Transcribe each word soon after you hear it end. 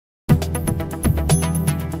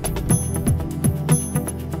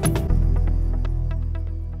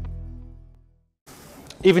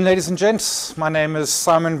Evening, ladies and gents. My name is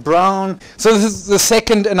Simon Brown. So this is the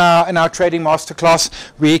second in our trading masterclass.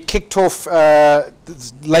 We kicked off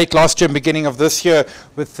late last year and beginning of this year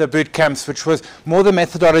with the boot camps, which was more the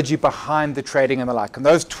methodology behind the trading and the like. And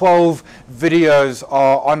those 12 videos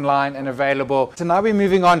are online and available. So now we're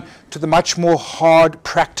moving on to the much more hard,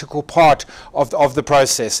 practical part of the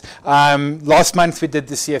process. Last month we did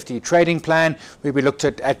the CFD trading plan, where we looked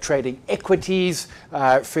at trading equities,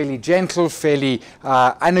 fairly gentle, fairly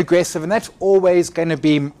unaggressive, and that's always going to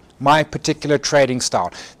be my particular trading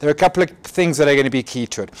style. There are a couple of things that are going to be key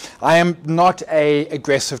to it. I am not an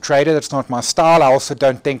aggressive trader. That's not my style. I also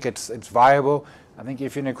don't think it's viable. I think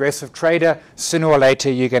if you're an aggressive trader, sooner or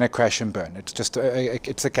later you're going to crash and burn. It's just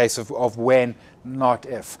it's a case of when, not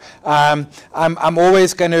if. I'm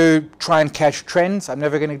always going to try and catch trends. I'm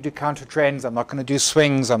never going to do counter trends. I'm not going to do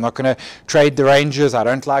swings. I'm not going to trade the ranges. I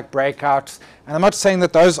don't like breakouts. And I'm not saying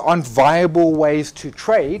that those aren't viable ways to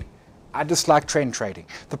trade. I just like trend trading.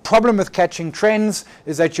 The problem with catching trends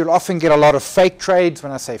is that you'll often get a lot of fake trades.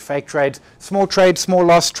 When I say fake trades, small trade, small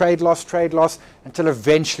loss, trade loss, until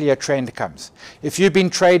eventually a trend comes. If you've been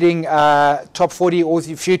trading top 40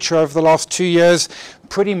 Aussie future over the last 2 years,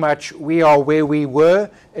 pretty much we are where we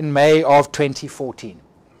were in May of 2014.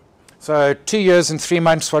 So 2 years and 3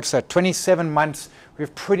 months, what's that, 27 months,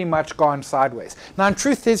 we've pretty much gone sideways. Now, in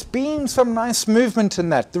truth, there's been some nice movement in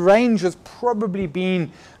that. The range has probably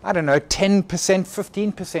been, I don't know, 10%,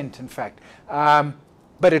 15% in fact.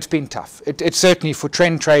 But it's been tough. It's certainly, for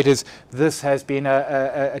trend traders, this has been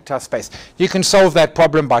a tough space. You can solve that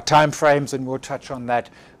problem by time frames, and we'll touch on that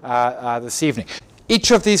this evening. Each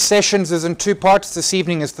of these sessions is in two parts. This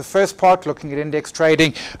evening is the first part, looking at index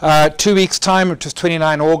trading. 2 weeks' time, which is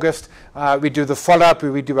 29 August, we do the follow-up,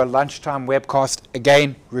 where we do a lunchtime webcast,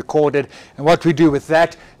 again, recorded. And what we do with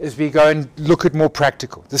that is we go and look at more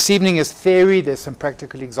practical. This evening is theory. There's some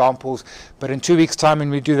practical examples. But in 2 weeks' time,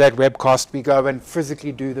 when we do that webcast, we go and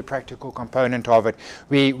physically do the practical component of it.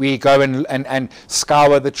 We go and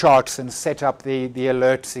scour the charts and set up the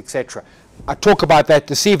alerts, etc. I talk about that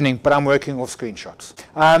this evening, but I'm working off screenshots.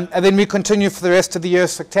 And then we continue for the rest of the year.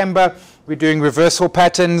 September, we're doing reversal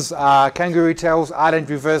patterns, kangaroo tails, island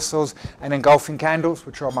reversals, and engulfing candles,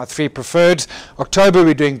 which are my three preferreds. October,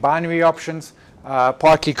 we're doing binary options,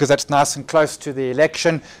 partly because that's nice and close to the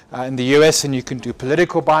election in the US, and you can do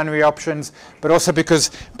political binary options, but also because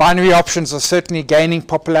binary options are certainly gaining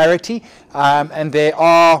popularity, and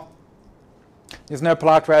there's no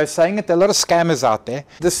polite way of saying it. There are a lot of scammers out there.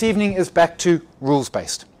 This evening is back to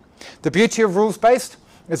rules-based. The beauty of rules-based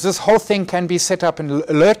is this whole thing can be set up in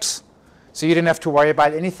alerts, so you don't have to worry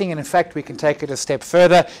about anything. And in fact, we can take it a step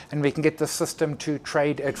further, and we can get the system to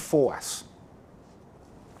trade it for us.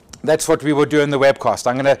 That's what we will do in the webcast.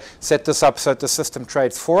 I'm going to set this up so that the system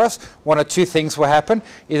trades for us. One or two things will happen.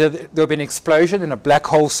 Either there'll be an explosion in a black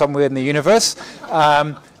hole somewhere in the universe,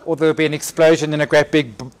 or there'll be an explosion in a great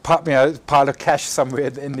big pile of cash somewhere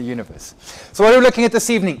in the universe. So what are we looking at this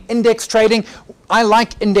evening? Index trading. I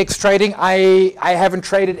like index trading. I haven't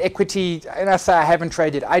traded equity, and I say I haven't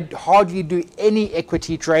traded. I hardly do any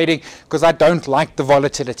equity trading because I don't like the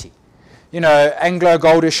volatility. You know, Anglo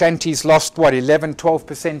Gold Ashanti's lost, what, 11,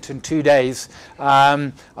 12% in 2 days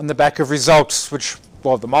on the back of results, which,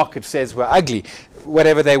 well, the market says were ugly.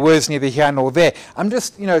 Whatever they were is neither here nor there. I'm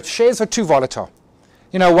just, shares are too volatile.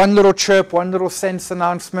 One little chirp, one little sense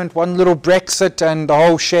announcement, one little Brexit, and the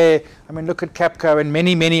whole share. I mean, look at Capco and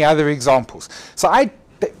many, many other examples. So I,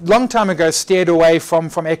 long time ago, steered away from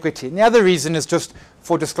equity. And the other reason is just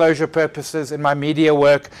for disclosure purposes. In my media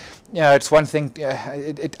work, it's one thing,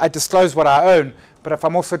 I disclose what I own, but if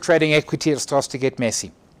I'm also trading equity, it starts to get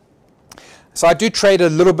messy. So I do trade a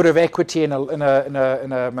little bit of equity in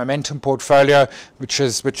a momentum portfolio, which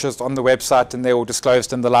is on the website, and they're all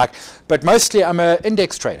disclosed and the like. But mostly I'm an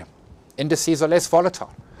index trader. Indices are less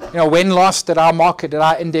volatile. When last did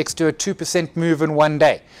our index do a 2% move in 1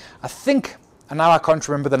 day? I think, and now I can't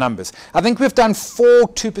remember the numbers. I think we've done 4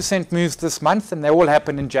 2% moves this month, and they all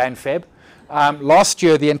happened in Jan, Feb. Last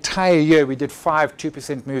year, the entire year, we did 5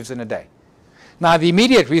 2% moves in a day. Now, the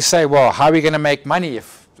immediate, we say, well, how are we going to make money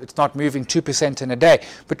if it's not moving 2% in a day?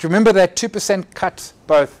 But remember that 2% cuts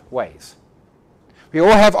both ways. We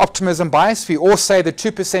all have optimism bias. We all say the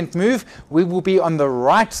 2% move, we will be on the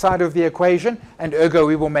right side of the equation, and ergo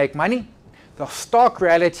we will make money. The stark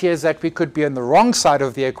reality is that we could be on the wrong side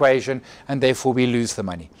of the equation, and therefore we lose the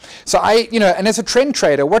money. So and as a trend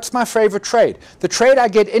trader, what's my favorite trade? The trade I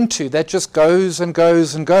get into that just goes and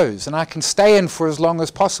goes and goes, and I can stay in for as long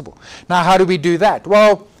as possible. Now, how do we do that?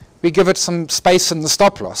 Well, we give it some space in the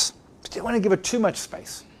stop loss. But you don't want to give it too much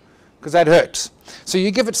space, because that hurts. So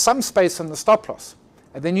you give it some space in the stop loss.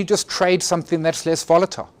 and then you just trade something that's less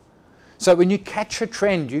volatile. So when you catch a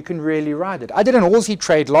trend, you can really ride it. I did an Aussie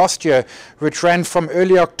trade last year, which ran from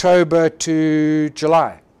early October to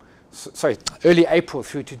July. Sorry, early April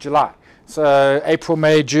through to July. So April,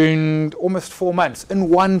 May, June, almost 4 months in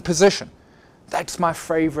one position. That's my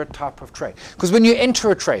favorite type of trade. Because when you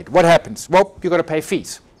enter a trade, what happens? Well, you've got to pay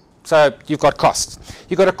fees. So you've got costs.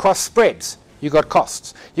 You've got to cross spreads. You've got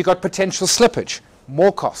costs. You've got potential slippage,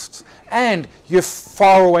 more costs. And you're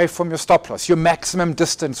far away from your stop loss, your maximum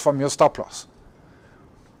distance from your stop loss.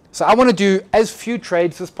 So I want to do as few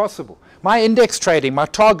trades as possible. My index trading, my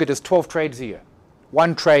target is 12 trades a year.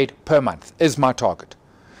 1 trade per month is my target.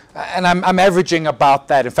 And I'm averaging about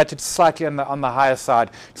that. In fact, it's slightly on the higher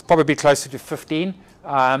side. It's probably closer to 15.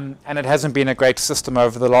 And it hasn't been a great system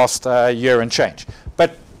over the last year and change.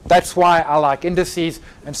 But that's why I like indices,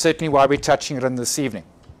 and certainly why we're touching it on this evening.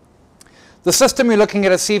 The system we're looking at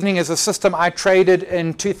this evening is a system I traded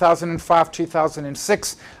in 2005,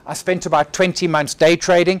 2006. I spent about 20 months day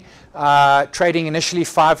trading, trading initially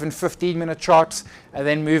 5 and 15-minute charts, and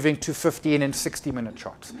then moving to 15 and 60-minute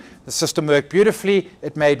charts. The system worked beautifully.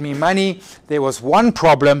 It made me money. There was one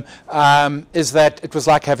problem, is that it was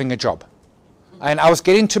like having a job. And I was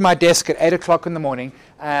getting to my desk at 8 o'clock in the morning,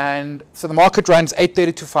 and so the market runs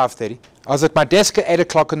 8:30 to 5:30. I was at my desk at 8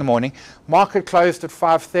 o'clock in the morning. Market closed at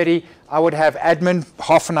 5:30. I would have admin,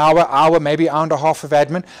 half an hour, maybe hour and a half of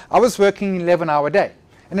admin. I was working an 11-hour day.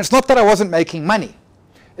 And it's not that I wasn't making money.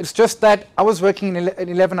 It's just that I was working an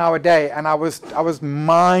 11-hour day, and I was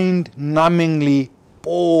mind-numbingly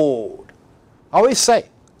bored. I always say,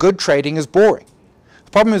 good trading is boring.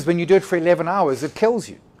 The problem is when you do it for 11 hours, it kills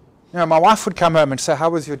you. You know, my wife would come home and say, "How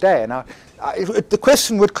was your day?" And the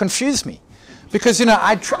question would confuse me, because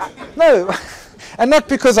no, and not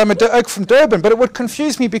because I'm a oak from Durban, but it would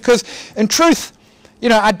confuse me because, in truth,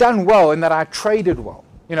 I'd done well in that I traded well.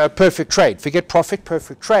 Perfect trade. Forget profit,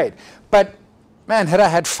 perfect trade. But man, had I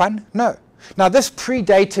had fun? No. Now, this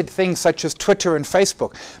predated things such as Twitter and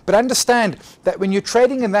Facebook, but understand that when you're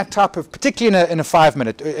trading in that type of, particularly in a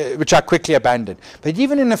 5-minute, which I quickly abandoned, but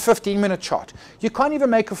even in a 15-minute chart, you can't even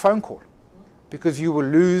make a phone call because you will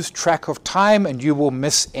lose track of time and you will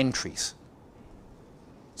miss entries.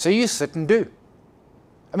 So you sit and do.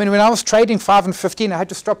 I mean, when I was trading 5 and 15, I had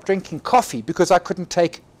to stop drinking coffee because I couldn't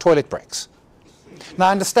take toilet breaks. Now,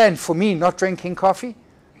 understand, for me, not drinking coffee,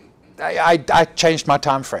 I changed my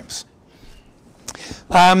time frames.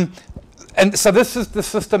 And so this is the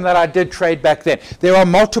system that I did trade back then. There are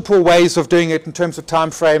multiple ways of doing it in terms of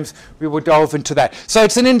time frames. We will delve into that. So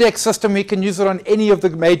it's an index system. We can use it on any of the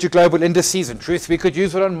major global indices. In truth, we could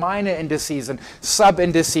use it on minor indices and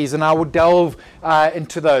sub-indices, and I will delve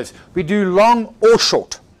into those. We do long or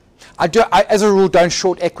short. I, as a rule, don't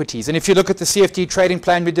short equities. And if you look at the CFD trading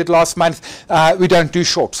plan we did last month, we don't do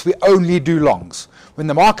shorts. We only do longs. When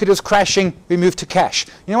the market is crashing, we move to cash.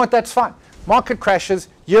 You know what? That's fine. Market crashes,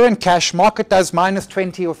 you're in cash. Market does minus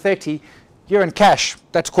 20 or 30, you're in cash.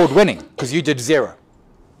 That's called winning because you did 0.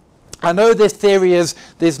 I know their theory is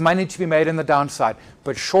there's money to be made in the downside,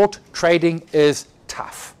 but short trading is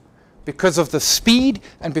tough because of the speed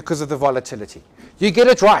and because of the volatility. You get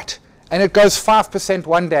it right, and it goes 5%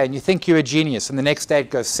 one day, and you think you're a genius, and the next day it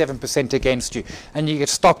goes 7% against you, and you get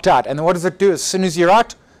stopped out. And then what does it do? As soon as you're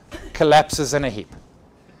out, collapses in a heap.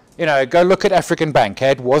 Go look at African Bank.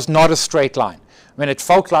 It was not a straight line. I mean, it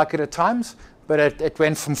felt like it at times, but it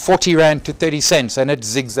went from 40 Rand to 30 cents, and it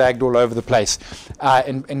zigzagged all over the place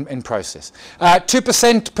in process.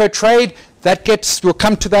 2% per trade, we'll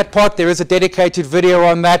come to that part. There is a dedicated video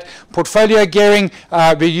on that. Portfolio gearing,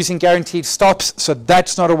 we're using guaranteed stops, so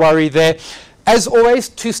that's not a worry there. As always,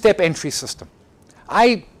 2-step entry system.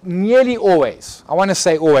 I nearly always, I want to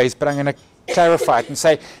say always, but I'm going to clarify it and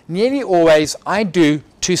say nearly always I do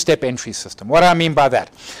 2-step entry system. What do I mean by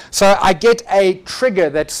that? So I get a trigger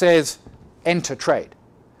that says enter trade,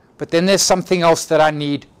 but then there's something else that I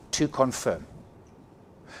need to confirm.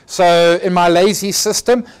 So in my lazy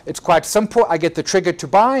system, it's quite simple. I get the trigger to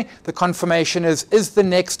buy. The confirmation is the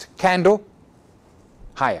next candle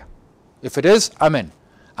higher? If it is, I'm in.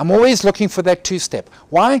 I'm always looking for that 2-step.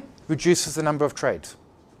 Why? Reduces the number of trades.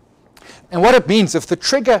 And what it means, if the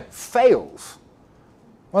trigger fails,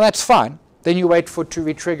 well, that's fine. Then you wait for it to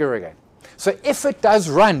re-trigger again. So if it does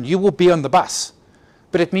run, you will be on the bus.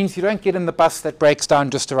 But it means you don't get in the bus that breaks down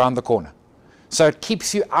just around the corner. So it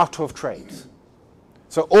keeps you out of trades.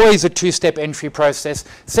 So always a 2-step entry process.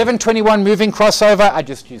 721 moving crossover. I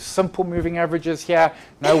just use simple moving averages here.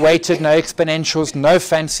 No weighted, no exponentials, no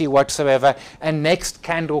fancy whatsoever. And next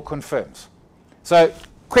candle confirms. So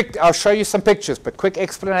quick, I'll show you some pictures, but quick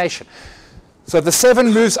explanation. So the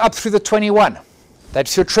 7 moves up through the 21.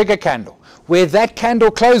 That's your trigger candle. Where that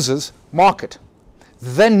candle closes, market.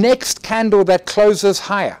 The next candle that closes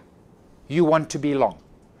higher, you want to be long.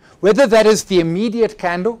 Whether that is the immediate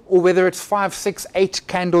candle or whether it's 5, 6, 8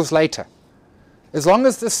 candles later. As long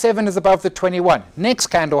as the 7 is above the 21, next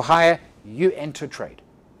candle higher, you enter trade.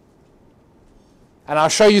 And I'll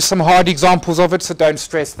show you some hard examples of it, so don't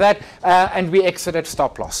stress that. And we exit at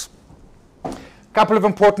stop loss. A couple of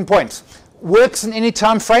important points. Works in any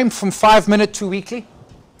time frame from 5-minute to weekly.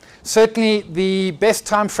 Certainly the best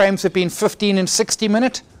time frames have been 15 and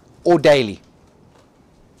 60-minute or daily.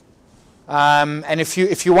 And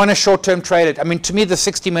if you want to short-term trade it, I mean, to me the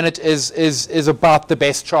 60-minute is about the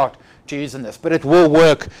best chart to use in this, but it will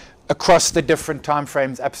work across the different time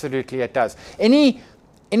frames. Absolutely it does.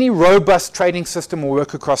 Any robust trading system will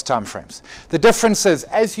work across time frames. The difference is,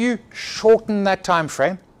 as you shorten that time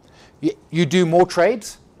frame, you do more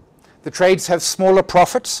trades. The trades have smaller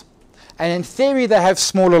profits, and in theory they have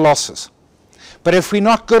smaller losses. But if we're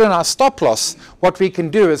not good on our stop loss, what we can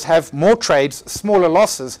do is have more trades, smaller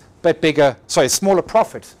losses, but smaller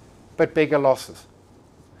profits, but bigger losses.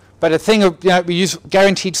 But a thing of, we use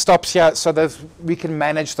guaranteed stops here, so we can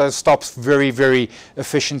manage those stops very, very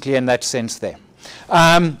efficiently in that sense there.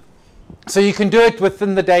 So you can do it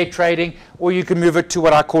within the day trading, or you can move it to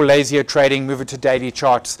what I call lazier trading, move it to daily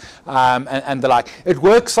charts and the like. It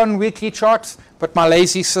works on weekly charts, but my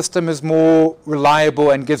lazy system is more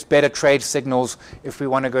reliable and gives better trade signals if we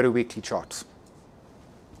want to go to weekly charts.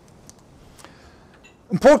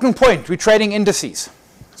 Important point, we're trading indices.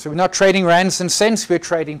 So we're not trading rands and cents, we're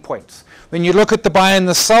trading points. When you look at the buy and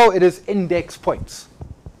the sell, it is index points.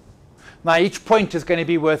 Now each point is going to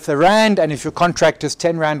be worth R1, and if your contract is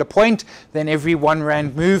 10 Rand a point, then every 1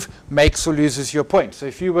 Rand move makes or loses your point. So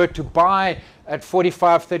if you were to buy at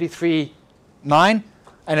 45.33.9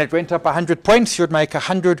 and it went up 100 points, you'd make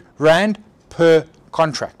 100 Rand per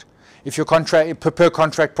contract. If your contract per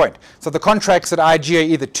contract point. So the contracts at IG are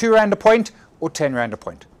either 2 Rand a point or 10 Rand a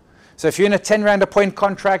point. So if you're in a 10 Rand a point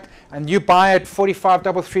contract and you buy at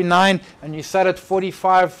 45.339 and you sell at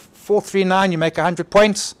 45.439, you make 100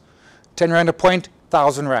 points. 10 Rand a point,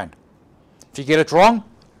 1,000 Rand. If you get it wrong,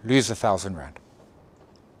 lose 1,000 Rand.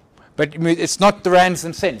 But it's not the rands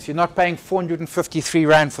and cents. You're not paying 453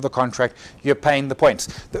 Rand for the contract. You're paying the points.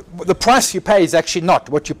 The price you pay is actually not.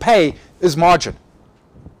 What you pay is margin.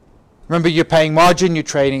 Remember, you're paying margin. You're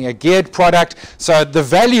trading a geared product. So the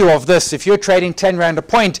value of this, if you're trading 10 Rand a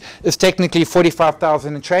point, is technically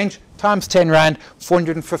 45,000 and change times 10 Rand,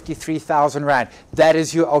 453,000 Rand. That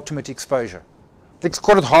is your ultimate exposure. Let's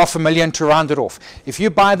call it 500,000 to round it off. If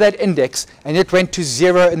you buy that index and it went to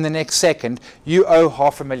 0 in the next second, you owe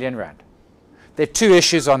 500,000 Rand. There are two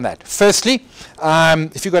issues on that. Firstly,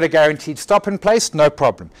 if you've got a guaranteed stop in place, no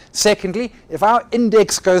problem. Secondly, if our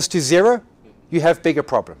index goes to 0, you have bigger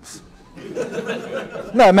problems.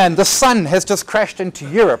 No, man, the sun has just crashed into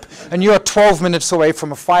Europe and you are 12 minutes away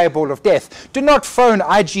from a fireball of death. Do not phone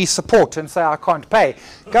IG support and say, I can't pay.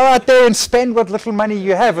 Go out there and spend what little money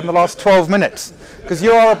you have in the last 12 minutes because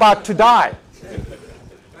you are about to die. Actually,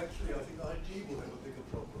 I think IG will have a bigger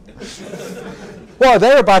problem. Well,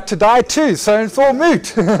 they're about to die too, so it's all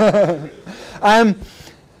moot.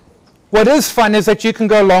 What is fun is that you can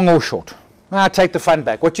go long or short. Now take the fun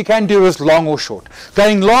back. What you can do is long or short.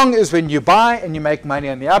 Going long is when you buy and you make money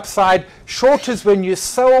on the upside. Short is when you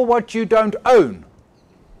sell what you don't own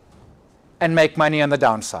and make money on the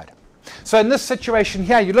downside. So in this situation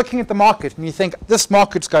here, you're looking at the market and you think this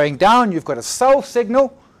market's going down. You've got a sell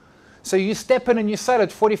signal. So you step in and you sell at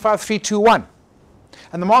 45.321.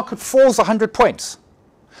 And the market falls 100 points.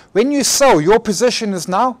 When you sell, your position is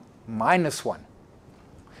now -1.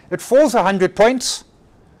 It falls 100 points.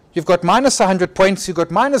 You've got minus 100 points, you've got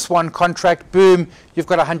 -1 contract, boom, you've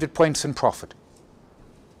got 100 points in profit.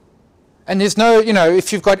 And there's no,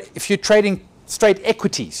 if you're trading straight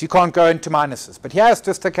equities, you can't go into minuses. But here it's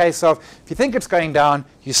just a case of, if you think it's going down,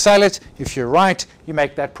 you sell it. If you're right, you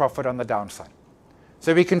make that profit on the downside.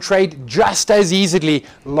 So we can trade just as easily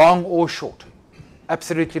long or short.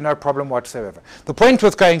 Absolutely no problem whatsoever. The point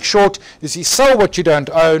with going short is you sell what you don't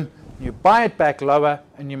own, you buy it back lower,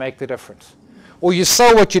 and you make the difference. Or you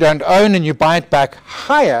sell what you don't own and you buy it back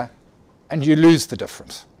higher and you lose the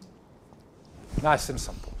difference. Nice and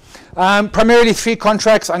simple. Primarily 3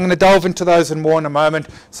 contracts. I'm going to delve into those and more in a moment,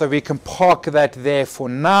 so we can park that there for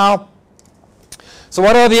now. So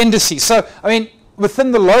what are the indices? So, I mean,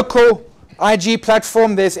 within the local IG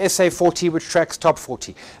platform, there's SA40, which tracks top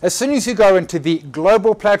 40. As soon as you go into the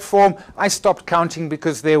global platform, I stopped counting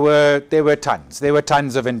because there were tons. There were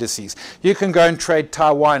tons of indices. You can go and trade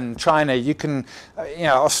Taiwan, China, you can,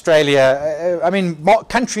 Australia. I mean,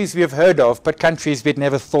 countries we have heard of, but countries we'd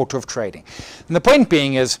never thought of trading. And the point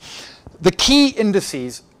being is, the key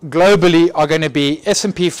indices globally are going to be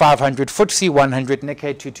S&P 500, FTSE 100,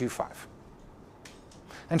 Nikkei 225.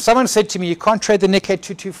 And someone said to me, you can't trade the Nikkei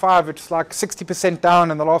 225, it's like 60%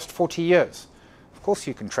 down in the last 40 years. Of course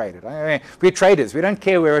you can trade it. I mean, we're traders. We don't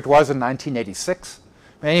care where it was in 1986.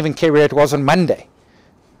 We don't even care where it was on Monday,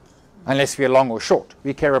 unless we're long or short.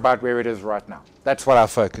 We care about where it is right now. That's what our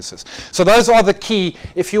focus is. So those are the key.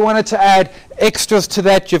 If you wanted to add extras to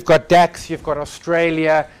that, you've got DAX, you've got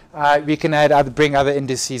Australia. We can bring other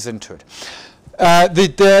indices into it.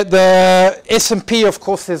 The S&P, of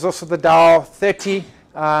course, there's also the Dow 30.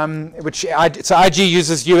 So IG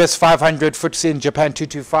uses US 500, FTSE in Japan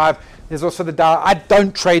 225. There's also the Dow. I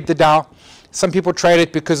don't trade the Dow. Some people trade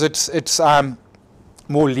it because it's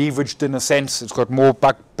more leveraged in a sense. It's got more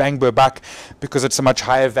bang per buck because it's a much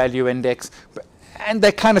higher value index. And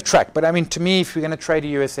they kind of track. But I mean, to me, if you're going to trade a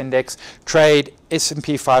US index, trade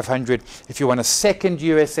S&P 500. If you want a second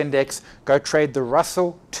US index, go trade the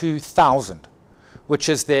Russell 2000, which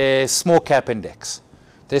is their small cap index.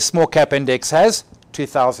 Their small cap index has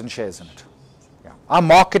 2,000 shares in it. Yeah. Our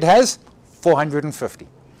market has 450.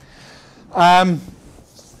 I'm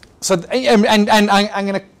going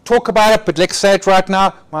to talk about it, but let's say it right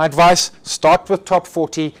now. My advice, start with top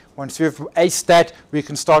 40. Once you've aced that, we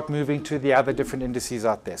can start moving to the other different indices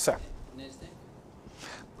out there. So,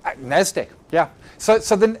 NASDAQ, yeah. So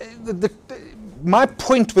my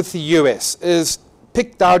point with the US is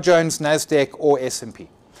pick Dow Jones, NASDAQ, or S&P.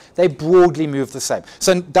 They broadly move the same.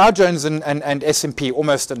 So Dow Jones and S&P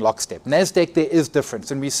almost in lockstep. NASDAQ, there is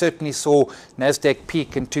difference, and we certainly saw NASDAQ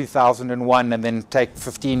peak in 2001 and then take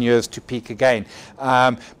 15 years to peak again.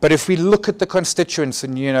 But if we look at the constituents,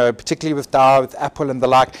 and particularly with Dow, with Apple and the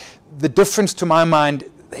like, the difference to my mind,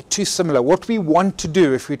 they're too similar. What we want to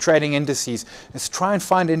do if we're trading indices is try and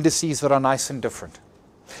find indices that are nice and different.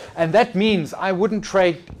 And that means I wouldn't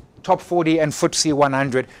trade top 40 and FTSE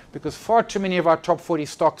 100 because far too many of our top 40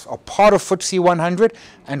 stocks are part of FTSE 100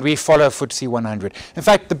 and we follow FTSE 100. In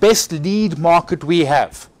fact, the best lead market we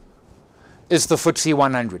have is the FTSE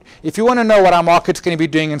 100. If you want to know what our market's going to be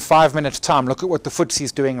doing in 5 minutes time, look at what the FTSE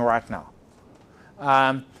is doing right now.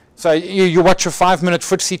 So you watch a 5-minute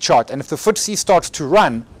FTSE chart, and if the FTSE starts to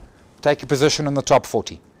run, take a position on the top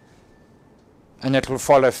 40. And it will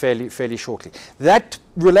follow fairly shortly. That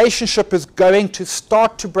relationship is going to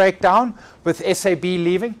start to break down with SAB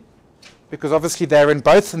leaving, because obviously they're in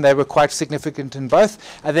both and they were quite significant in both.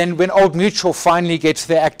 And then when Old Mutual finally gets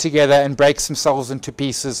their act together and breaks themselves into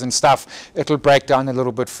pieces and stuff, it'll break down a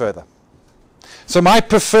little bit further. So my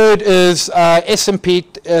preferred is S&P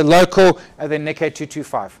local and then Nikkei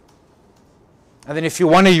 225. And then if you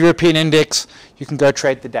want a European index, you can go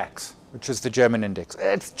trade the DAX, which is the German index.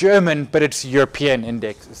 It's German, but it's European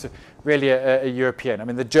index. It's really a European. I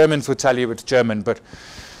mean, the Germans will tell you it's German, but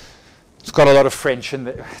it's got a lot of French in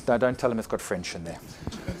there. No, don't tell them it's got French in there.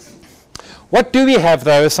 What do we have,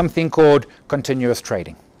 though, is something called continuous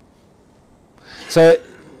trading. So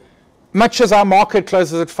much as our market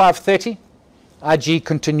closes at 5:30, IG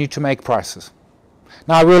continue to make prices.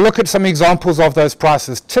 Now, we'll look at some examples of those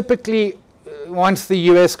prices. Typically, once the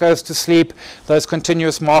US goes to sleep, those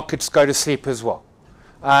continuous markets go to sleep as well.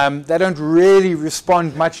 They don't really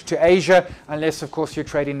respond much to Asia unless, of course, you're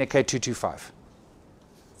trading Nikkei 225.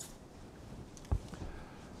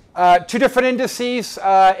 Two different indices,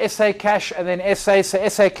 SA Cash and then SA. So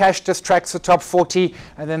SA Cash just tracks the top 40,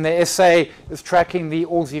 and then the SA is tracking the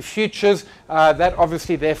Aussie futures. That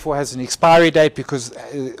obviously, therefore, has an expiry date because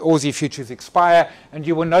Aussie futures expire. And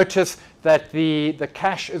you will notice that the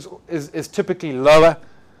cash is typically lower.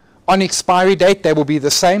 On expiry date, they will be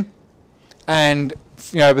the same. And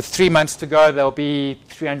with 3 months to go, they'll be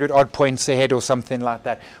 300 odd points ahead or something like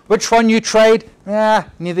that. Which one you trade?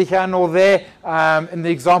 Neither here nor there. In the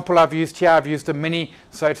example I've used here, I've used a mini,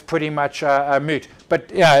 so it's pretty much moot.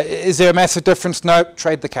 But is there a massive difference? No,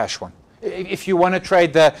 trade the cash one. If you want to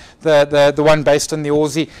trade the one based on the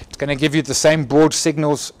Aussie, it's going to give you the same broad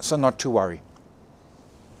signals, so not to worry.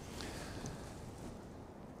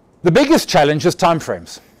 The biggest challenge is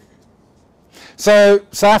timeframes. So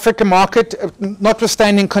South African market,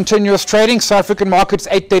 notwithstanding continuous trading, South African market's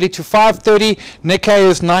 8:30 to 5:30, Nikkei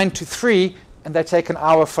is 9 to 3, and they take an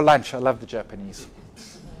hour for lunch. I love the Japanese.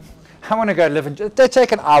 I want to go live in, they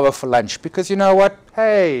take an hour for lunch because you know what?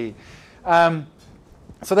 Hey,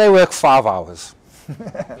 so they work 5 hours.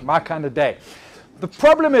 My kind of day. The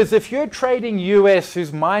problem is if you're trading US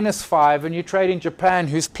who's -5 and you're trading Japan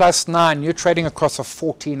who's +9, you're trading across a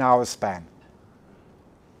 14-hour span.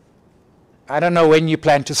 I don't know when you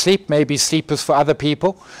plan to sleep. Maybe sleep is for other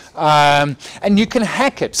people. And you can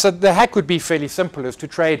hack it. So the hack would be fairly simple, is to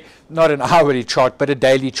trade not an hourly chart, but a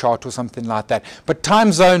daily chart or something like that. But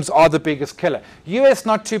time zones are the biggest killer. US,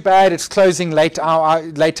 not too bad. It's closing late hour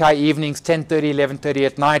evenings, 10:30, 11:30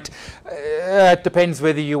 at night. It depends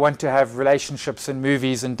whether you want to have relationships and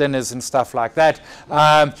movies and dinners and stuff like that.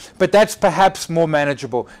 But that's perhaps more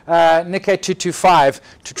manageable. Nikkei 225,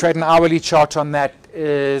 to trade an hourly chart on that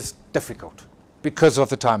is difficult because of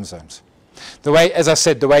the time zones. The way, as I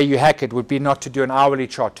said, the way you hack it would be not to do an hourly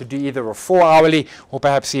chart, to do either a 4-hourly or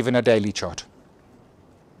perhaps even a daily chart.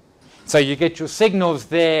 So you get your signals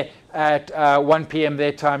there at 1 p.m.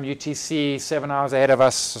 their time, UTC, 7 hours ahead of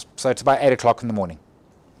us, so it's about 8 o'clock in the morning.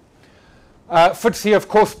 FTSE, of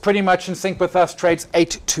course, pretty much in sync with us, trades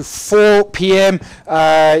 8 to 4 p.m.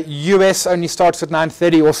 US only starts at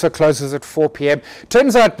 9:30, also closes at 4 p.m.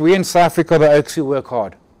 Turns out we in South Africa are the oaks who work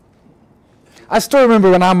hard. I still remember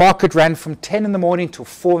when our market ran from 10 in the morning till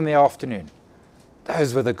 4 in the afternoon.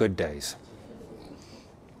 Those were the good days.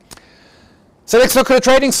 So let's look at a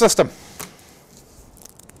trading system.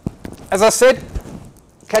 As I said,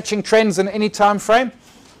 catching trends in any time frame.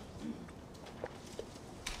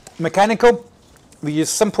 Mechanical, we use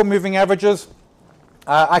simple moving averages.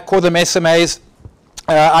 I call them SMAs.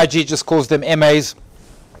 IG just calls them MAs.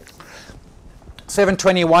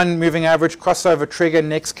 721 moving average, crossover trigger,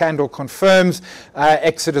 next candle confirms.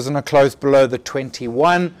 Exit is on a close below the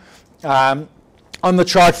 21. On the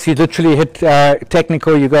charts, you literally hit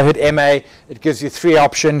technical, you go hit MA. It gives you 3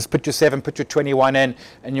 options. Put your 7, put your 21 in,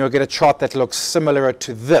 and you'll get a chart that looks similar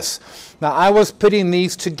to this. Now, I was putting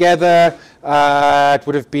these together, it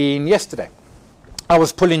would have been yesterday. I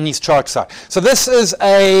was pulling these charts out. So this is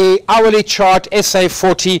a hourly chart,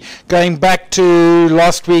 SA40, going back to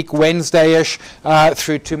last week, Wednesday-ish,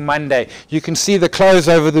 through to Monday. You can see the close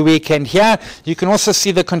over the weekend here. You can also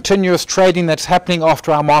see the continuous trading that's happening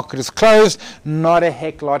after our market is closed. Not a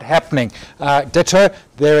heck lot happening. Ditto,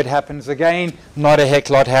 there it happens again. Not a heck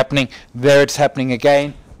lot happening. There it's happening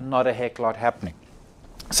again. Not a heck lot happening.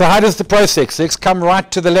 So how does the process? Let's come right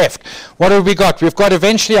to the left. What have we got? We've got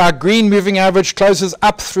eventually our green moving average closes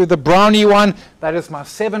up through the brownie one. That is my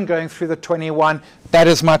 7 going through the 21. That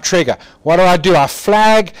is my trigger. What do? I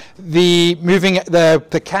flag the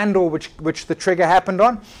the candle which the trigger happened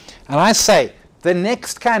on. And I say the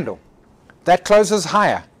next candle that closes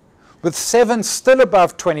higher with 7 still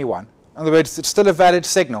above 21. In other words, it's still a valid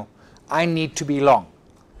signal. I need to be long.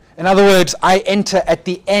 In other words, I enter at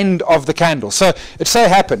the end of the candle. So it so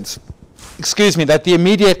happens, that the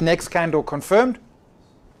immediate next candle confirmed,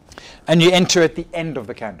 and you enter at the end of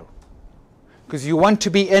the candle. Because you want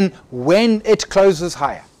to be in when it closes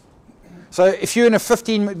higher. So if you're in a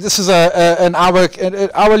 15, this is an hour,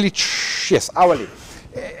 hourly, yes, hourly.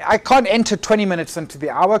 I can't enter 20 minutes into the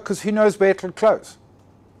hour because who knows where it will close.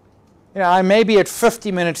 You know, maybe at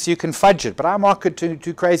 50 minutes you can fudge it, but our market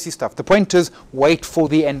do crazy stuff. The point is, wait for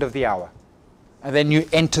the end of the hour, and then you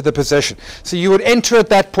enter the position. So you would enter at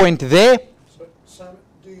that point there. So, Sam,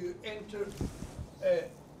 do you enter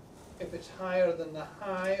if it's higher than the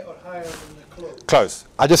high or higher than the close? Close.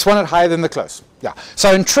 I just want it higher than the close. Yeah.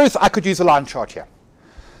 So in truth, I could use a line chart here.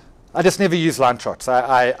 I just never use line charts.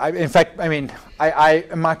 In fact, in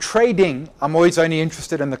my trading, I'm always only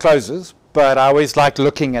interested in the closes. But I always like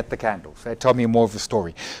looking at the candles. They tell me more of the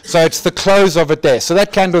story. So it's the close of it there. So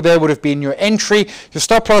that candle there would have been your entry. Your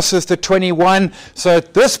stop loss is the 21. So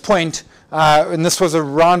at this point, and this was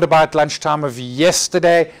around about lunchtime of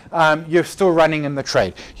yesterday, you're still running in the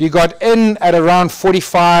trade. You got in at around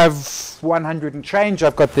 45, 100 and change.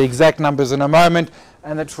 I've got the exact numbers in a moment.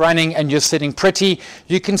 And it's running and you're sitting pretty.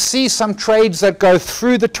 You can see some trades that go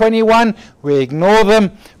through the 21. We ignore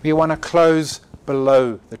them. We want to close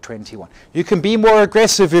below the 21. You can be more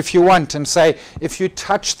aggressive if you want and say, if you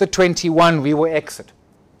touch the 21, we will exit.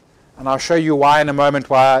 And I'll show you why in a moment.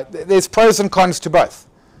 Why there's pros and cons to both.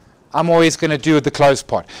 I'm always going to do the close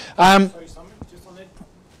part. Sorry, Simon, just on that,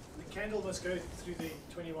 the candle must go through the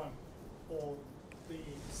 21, or the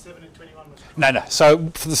 7 and 21 must go. No.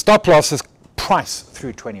 So for the stop loss is price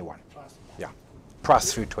through 21. Yeah,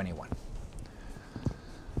 price through 21.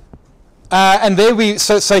 And there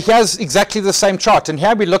so here's exactly the same chart. And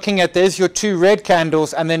here we're looking at, there's your 2 red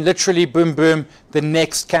candles, and then literally boom, boom, the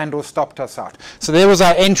next candle stopped us out. So there was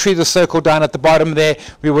our entry, the circle down at the bottom there.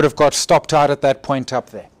 We would have got stopped out at that point up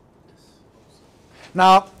there.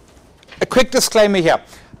 Now, a quick disclaimer here.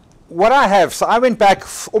 what I have, so I went back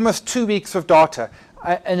almost 2 weeks of data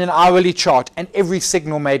in an hourly chart, and every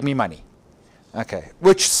signal made me money. Okay,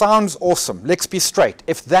 which sounds awesome. Let's be straight.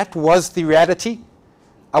 If that was the reality,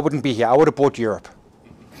 I wouldn't be here. I would have bought Europe.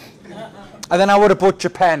 And then I would have bought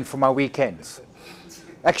Japan for my weekends.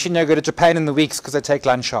 Actually, no, go to Japan in the weeks because I take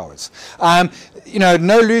lunch hours. You know,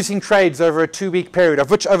 no losing trades over a 2-week period, of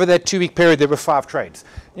which over that 2-week period there were 5 trades.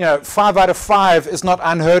 You know, 5 out of 5 is not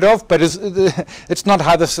unheard of, but it's not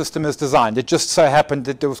how the system is designed. It just so happened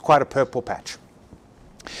that there was quite a purple patch.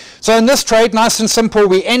 So in this trade, nice and simple,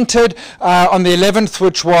 we entered on the 11th,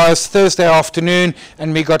 which was Thursday afternoon,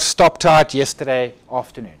 and we got stopped out yesterday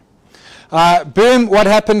afternoon. Boom, what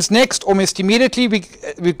happens next? Almost immediately,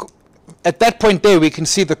 at that point there, we can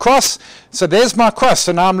see the cross. So there's my cross,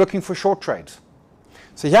 so now I'm looking for short trades.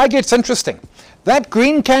 So here it gets interesting. That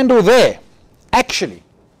green candle there, actually,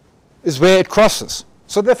 is where it crosses.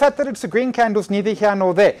 So the fact that it's a green candle is neither here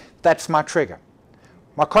nor there. That's my trigger.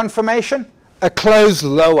 My confirmation, a close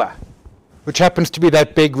lower, which happens to be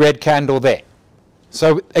that big red candle there.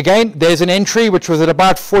 So again, there's an entry which was at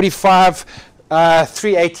about 45,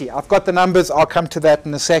 380. I've got the numbers. I'll come to that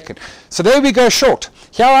in a second. So there we go short.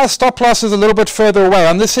 Here our stop loss is a little bit further away.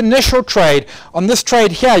 On this initial trade, on this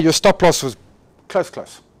trade here, your stop loss was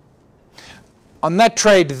close. On that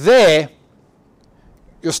trade there,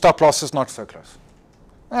 your stop loss is not so close.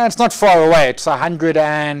 It's not far away. It's 100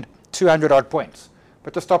 and 200 odd points.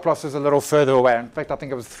 But the stop loss is a little further away. In fact, I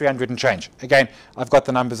think it was 300 and change. Again, I've got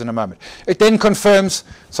the numbers in a moment. It then confirms,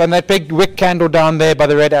 so in that big wick candle down there by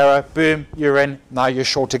the red arrow, boom, you're in, now you're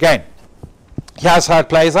short again. Here's how it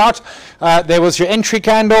plays out. There was your entry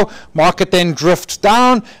candle, market then drifts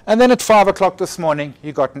down, and then at 5 o'clock this morning,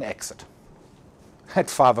 you got an exit. At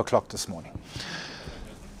 5 o'clock this morning.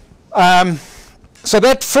 So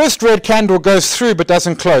that first red candle goes through but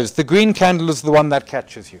doesn't close. The green candle is the one that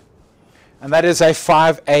catches you. And that is a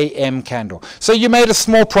 5 a.m. candle. So you made a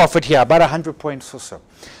small profit here, about 100 points or so.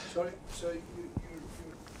 Sorry, so you're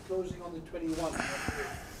closing on the 21?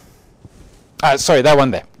 Sorry, that one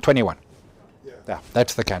there, 21. Yeah,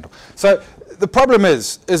 that's the candle. So the problem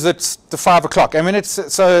is it's the 5 o'clock. I mean,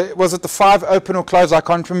 so was it the 5 open or close? I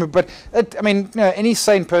can't remember. But I mean, you know, any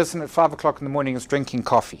sane person at 5 o'clock in the morning is drinking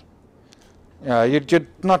coffee. You know, you're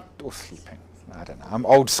not or sleeping. I don't know. I'm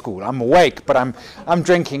old school. I'm awake, but I'm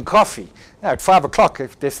drinking coffee. You know, at 5 o'clock,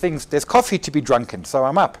 if there's coffee to be drunken, so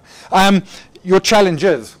I'm up. Your challenge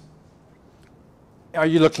is, are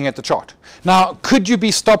you looking at the chart? Now, could you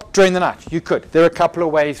be stopped during the night? You could. There are a couple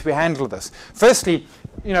of ways we handle this. Firstly,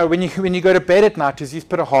 you know, when you go to bed at night, is you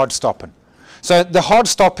put a hard stop in. So the hard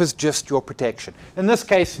stop is just your protection. In this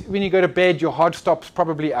case, when you go to bed, your hard stop's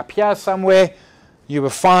probably up here somewhere. You were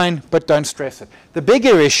fine, but don't stress it. The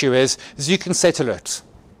bigger issue is you can set alerts.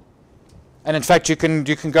 And in fact, you can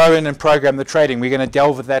go in and program the trading. We're going to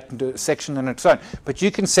delve with that into a section on its own. But you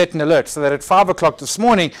can set an alert so that at 5 o'clock this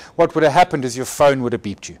morning, what would have happened is your phone would have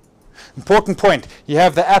beeped you. Important point, you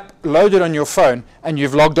have the app loaded on your phone and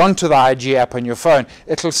you've logged onto the IG app on your phone.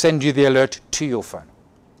 It'll send you the alert to your phone.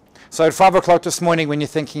 So at 5 o'clock this morning, when you're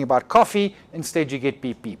thinking about coffee, instead you get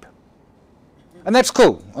beep beep. And that's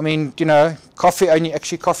cool. I mean, you know, coffee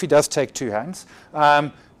does take 2 hands,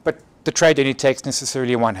 but the trade only takes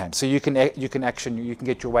necessarily 1 hand. So you can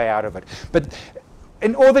get your way out of it. But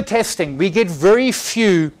in all the testing, we get very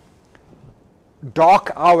few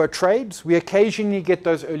dark hour trades. We occasionally get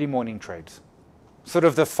those early morning trades, sort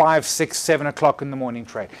of the 5, 6, 7 o'clock in the morning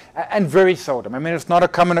trade, and very seldom. I mean, it's not a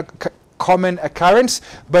common occurrence,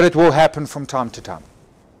 but it will happen from time to time.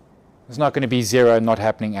 It's not going to be zero, not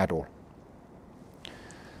happening at all.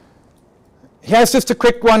 Here's just a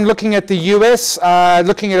quick one looking at the US,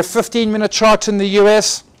 looking at a 15-minute chart in the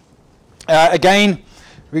US. Again,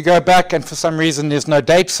 we go back, and for some reason there's no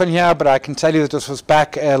dates on here, but I can tell you that this was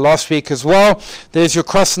back last week as well. There's your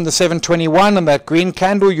cross in the 721 and that green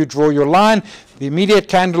candle. You draw your line. The immediate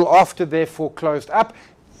candle after therefore closed up.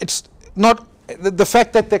 It's not the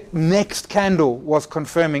fact that the next candle was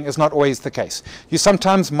confirming is not always the case. You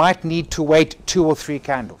sometimes might need to wait 2 or 3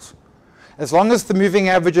 candles. As long as the moving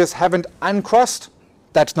averages haven't uncrossed,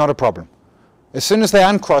 that's not a problem. As soon as they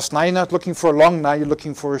uncross, now you're not looking for a long, now you're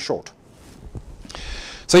looking for a short.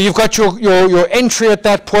 So you've got your entry at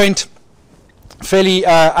that point, fairly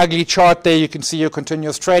ugly chart there. You can see your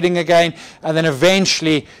continuous trading again, and then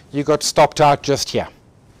eventually you got stopped out just here.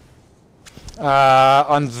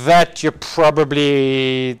 On that,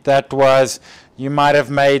 you might have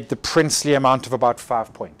made the princely amount of about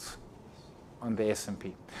 5 points on the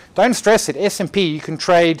S&P. Don't stress it. S&P, you can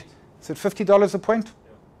trade, is it $50 a point?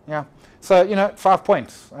 Yeah. So, you know, 5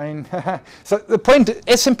 points. I mean, so the point,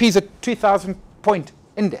 S&P is a 2,000 point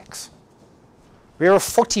index. We're a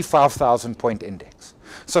 45,000 point index.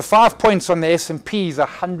 So 5 points on the S&P is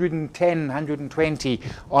 110, 120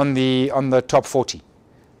 on the top 40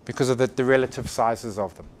 because of the relative sizes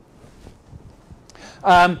of them.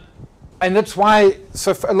 And that's why,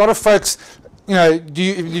 so for a lot of folks, you know, do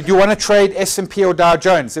you want to trade S&P or Dow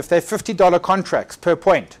Jones? If they're $50 contracts per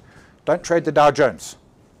point, don't trade the Dow Jones.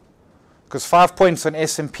 Because 5 points on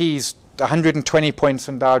S&P is 120 points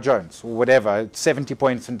in Dow Jones, or whatever, 70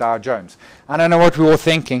 points in Dow Jones. I don't know what we're all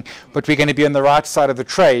thinking, but we're going to be on the right side of the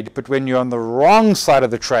trade. But when you're on the wrong side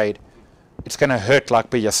of the trade, it's going to hurt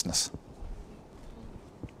like business.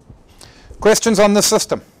 Questions on the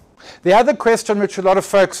system? The other question which a lot of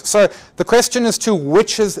folks, so the question as to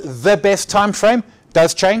which is the best time frame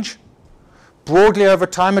does change. Broadly over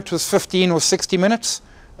time it was 15 or 60 minutes,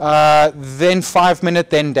 then 5 minute,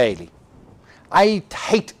 then daily. I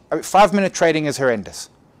hate 5 minute trading is horrendous.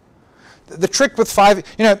 The trick with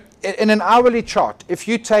in an hourly chart, if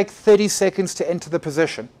you take 30 seconds to enter the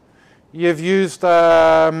position, you've used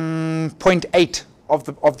 0.8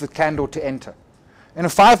 of the candle to enter. In a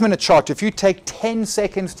 5 minute chart, if you take 10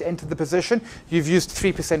 seconds to enter the position, you've used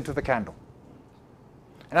 3% of the candle.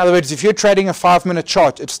 In other words, if you're trading a 5 minute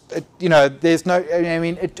chart, there's no,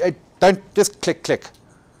 don't just click.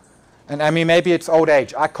 And I mean, maybe it's old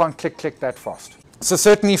age. I can't click that fast. So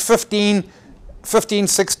certainly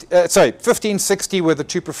 1560 were the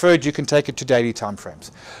two preferred. You can take it to daily time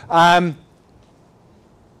frames.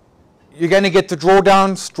 You're going to get the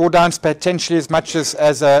drawdowns potentially as much as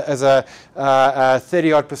a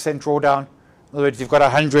 30-odd% drawdown. In other words, you've got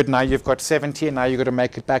 100, now you've got 70, and now you've got to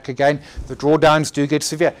make it back again. The drawdowns do get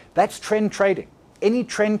severe. That's trend trading. Any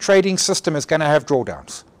trend trading system is going to have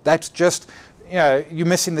drawdowns. That's just, you're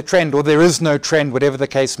missing the trend, or there is no trend, whatever the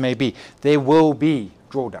case may be. There will be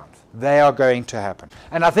drawdowns. They are going to happen.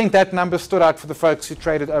 And I think that number stood out for the folks who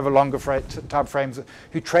traded over longer time frames,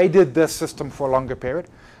 who traded this system for a longer period.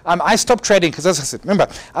 I stopped trading because, as I said, remember,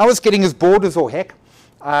 I was getting as bored as all heck.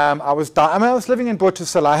 I was living in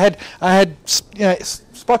Bottisell. I had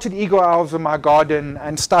spotted eagle owls in my garden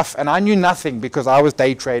and stuff, and I knew nothing because I was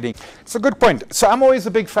day trading. It's a good point. So I'm always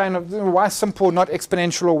a big fan of why simple, not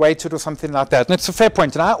exponential or weighted or something like that. And it's a fair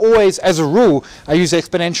point. And I always, as a rule, I use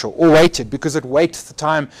exponential or weighted because it weights the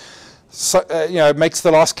time. So, it makes the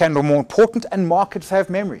last candle more important, and markets have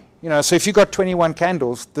memory. So if you've got 21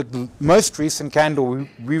 candles, the most recent candle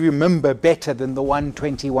we remember better than the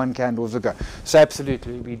 121 candles ago. So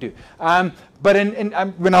absolutely we do. But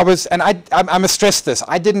when I was, and I must stress this,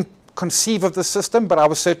 I didn't conceive of the system, but I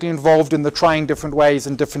was certainly involved in the trying different ways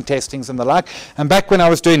and different testings and the like. And back when I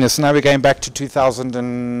was doing this, and now we're going back to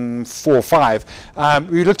 2004-05,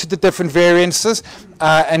 we looked at the different variances,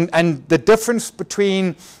 and the difference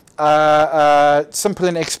between simple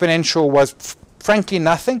and exponential was frankly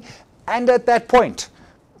nothing, and at that point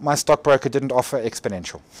my stockbroker didn't offer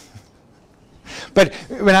exponential. But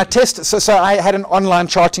when I tested, so I had an online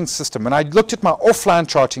charting system. When I looked at my offline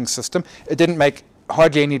charting system, it didn't make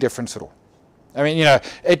hardly any difference at all. I mean,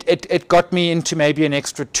 it got me into maybe an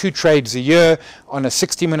extra 2 trades a year on a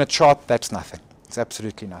 60-minute chart. That's nothing. It's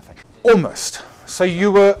absolutely nothing. Almost. So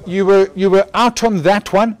you were out on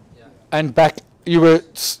that one, and back. You were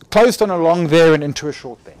closed on a long there and into a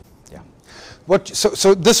short there. Yeah.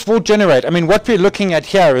 So this will generate. I mean, what we're looking at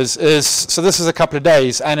here is so this is a couple of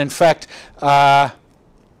days, and in fact, so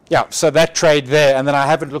that trade there, and then I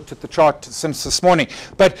haven't looked at the chart since this morning.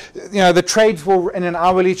 But the trades will, in an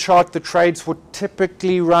hourly chart, the trades will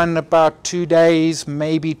typically run about 2 days,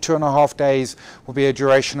 maybe 2.5 days will be a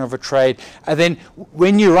duration of a trade, and then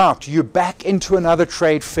when you're out, you're back into another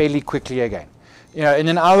trade fairly quickly again. In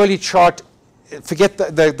an hourly chart. Forget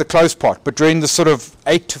the close part, but during the sort of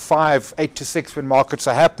 8 to 5, 8 to 6 when markets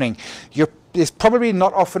are happening, there's probably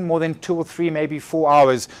not often more than 2 or 3, maybe 4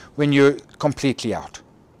 hours when you're completely out.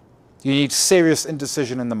 You need serious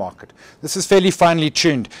indecision in the market. This is fairly finely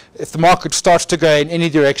tuned. If the market starts to go in any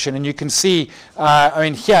direction, and you can see,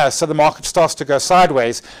 here, so the market starts to go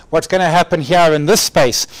sideways, what's going to happen here in this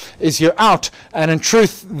space is you're out, and in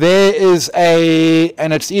truth, there is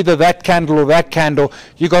and it's either that candle or that candle,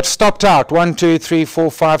 you got stopped out. 1, 2, 3, 4,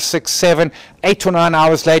 5, 6, 7, 8 or 9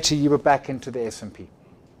 hours later, you were back into the S&P.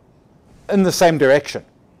 In the same direction,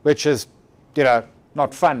 which is,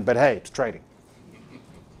 not fun, but hey, it's trading.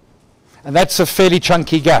 And that's a fairly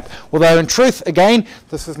chunky gap. Although in truth, again,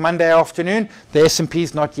 this is Monday afternoon, the S&P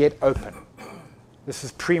is not yet open. This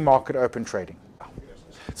is pre-market open trading.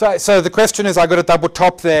 So the question is, I got a double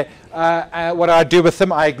top there. What do I do with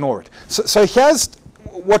them? I ignore it. So here's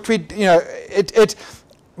what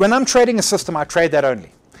when I'm trading a system, I trade that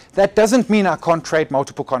only. That doesn't mean I can't trade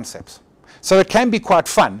multiple concepts. So it can be quite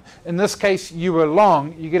fun. In this case, you were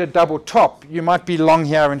long, you get a double top. You might be long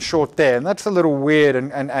here and short there, and that's a little weird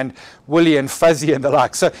and woolly and fuzzy and the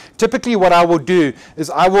like. So typically what I will do is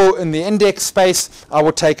I will, in the index space, I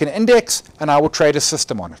will take an index and I will trade a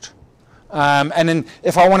system on it. And then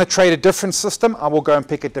if I want to trade a different system, I will go and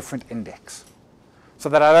pick a different index, so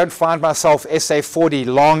that I don't find myself SA40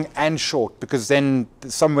 long and short, because then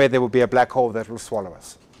somewhere there will be a black hole that will swallow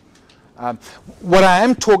us. What I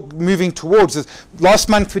am moving towards is, last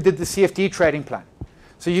month we did the CFD trading plan.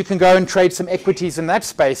 So you can go and trade some equities in that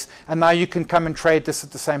space, and now you can come and trade this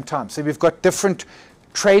at the same time. So we've got different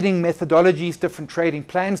trading methodologies, different trading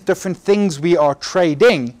plans, different things we are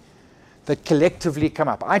trading that collectively come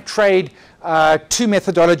up. I trade 2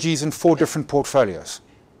 methodologies in 4 different portfolios.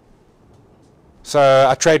 So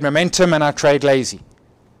I trade momentum and I trade lazy.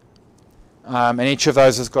 And each of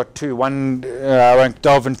those has got 2. One, I won't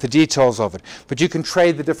delve into the details of it, but you can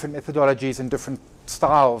trade the different methodologies and different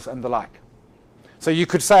styles and the like. So you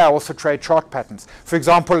could say I also trade chart patterns. For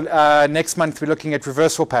example, next month we're looking at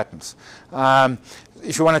reversal patterns.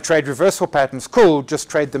 If you want to trade reversal patterns, cool, just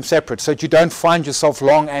trade them separate so that you don't find yourself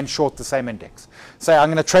long and short the same index. Say I'm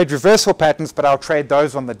going to trade reversal patterns, but I'll trade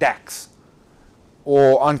those on the DAX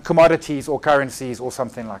or on commodities or currencies or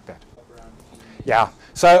something like that. Yeah.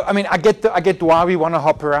 So I mean, I get why we want to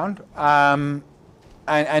hop around, and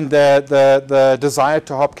the desire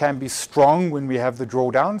to hop can be strong when we have the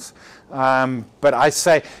drawdowns. But I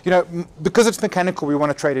say, because it's mechanical, we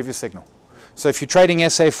want to trade every signal. So if you're trading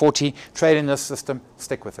SA40, trade in this system,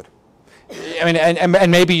 stick with it. I mean,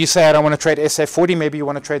 and maybe you say, I don't want to trade SA40, maybe you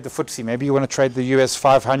want to trade the FTSE, maybe you want to trade the US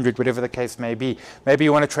 500, whatever the case may be. Maybe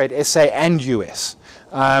you want to trade SA and US.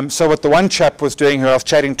 So what the one chap was doing who I was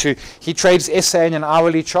chatting to, he trades SA in an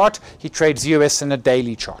hourly chart, he trades US in a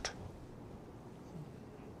daily chart.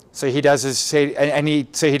 So he does his,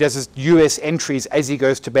 he does his US entries as he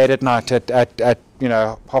goes to bed at night at 10:30,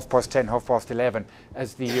 11:30,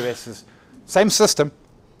 as the US is. Same system,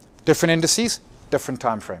 different indices, different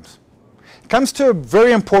time frames. It comes to a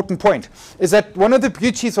very important point, is that one of the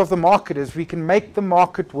beauties of the market is we can make the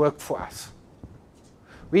market work for us.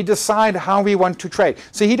 We decide how we want to trade.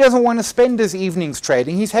 So he doesn't want to spend his evenings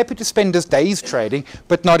trading. He's happy to spend his days trading,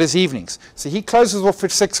 but not his evenings. So he closes off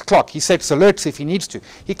at 6 o'clock. He sets alerts if he needs to.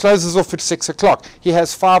 He closes off at 6 o'clock. He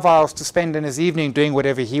has 5 hours to spend in his evening doing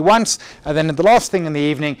whatever he wants. And then the last thing in the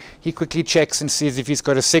evening, he quickly checks and sees if he's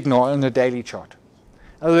got a signal on the daily chart.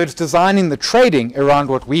 In other words, designing the trading around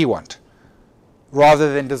what we want,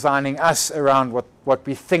 rather than designing us around what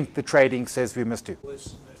we think the trading says we must do.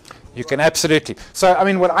 You can absolutely. So, I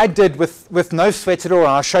mean, what I did with no sweat at all, and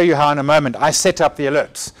I'll show you how in a moment, I set up the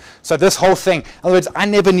alerts. So this whole thing, in other words, I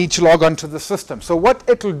never need to log on to the system. So what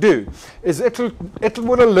it'll do is it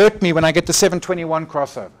will alert me when I get the 721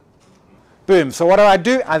 crossover. Boom. So what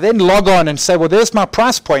do? I then log on and say, well, there's my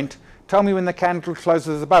price point. Tell me when the candle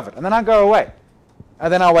closes above it. And then I go away.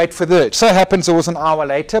 And then I wait for the alert. So it happens it was an hour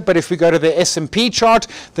later, but if we go to the S&P chart,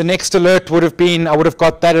 the next alert would have been, I would have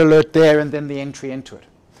got that alert there and then the entry into it.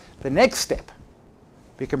 The next step,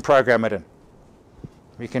 we can program it in.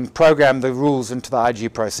 We can program the rules into the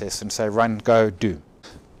IG process and say run, go, do.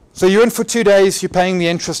 So you're in for 2 days, you're paying the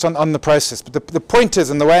interest on the process. But the point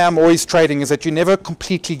is, and the way I'm always trading, is that you're never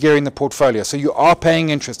completely gearing the portfolio. So you are paying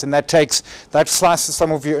interest, and that slices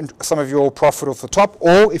some of your profit off the top,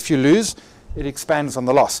 or if you lose, it expands on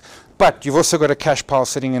the loss. But you've also got a cash pile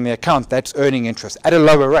sitting in the account that's earning interest at a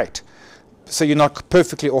lower rate. So you're not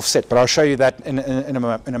perfectly offset, but I'll show you that in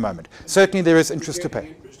a moment. Certainly there is interest to pay.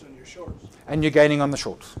 Interest on your shorts. And you're gaining on the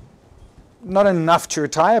shorts. Not enough to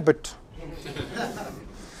retire, but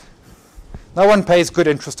no one pays good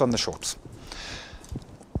interest on the shorts.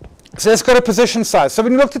 So it's got a position size. So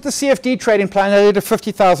when we looked at the CFD trading plan, I did a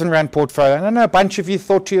 50,000 Rand portfolio. And I know a bunch of you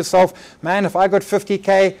thought to yourself, man, if I got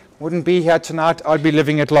 50K, wouldn't be here tonight, I'd be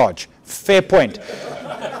living at large. Fair point.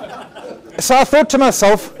 So I thought to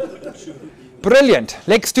myself, brilliant.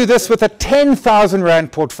 Let's do this with a 10,000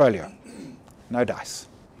 Rand portfolio. No dice.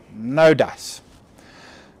 No dice.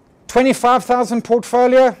 25,000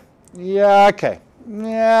 portfolio? Yeah, okay.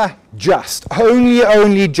 Yeah, just.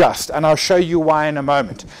 Only just. And I'll show you why in a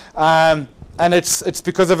moment. And it's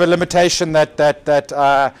because of a limitation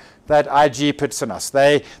that IG puts on us.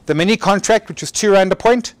 The mini contract, which is 2 Rand a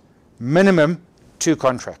point, minimum 2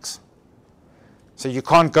 contracts. So you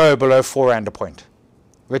can't go below 4 Rand a point,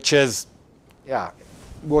 which is, yeah,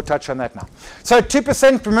 we'll touch on that now. So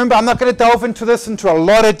 2%, remember, I'm not going to delve into this into a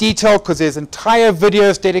lot of detail because there's entire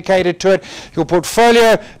videos dedicated to it. Your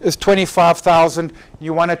portfolio is 25,000.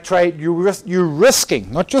 You want to trade, you're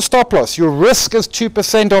risking, not just stop loss. Your risk is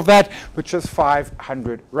 2% of that, which is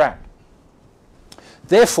 500 Rand.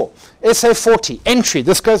 Therefore, SA40, entry.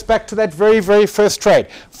 This goes back to that very, very first trade.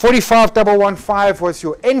 45,115 was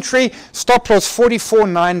your entry. Stop loss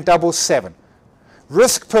 44,977.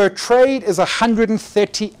 Risk per trade is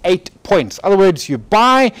 138 points. In other words, you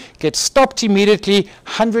buy, get stopped immediately,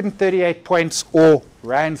 138 points or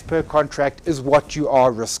rands per contract is what you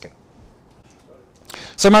are risking.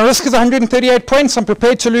 So my risk is 138 points. I'm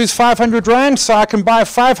prepared to lose 500 rand, so I can buy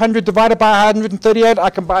 500 divided by 138. I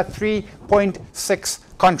can buy 3.6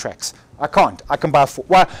 contracts. I can't. I can buy 4.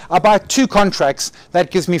 Well, I buy 2 contracts.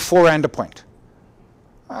 That gives me 4 rand a point.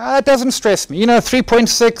 That doesn't stress me. You know,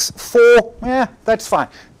 3.6, 4, yeah, that's fine.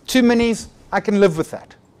 2 minis, I can live with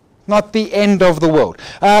that. Not the end of the world.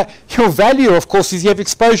 Your value, of course, is you have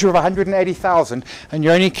exposure of 180,000 and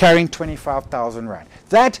you're only carrying 25,000 rand.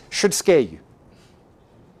 That should scare you.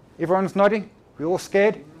 Everyone's nodding? We all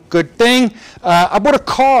scared? Good thing. I bought a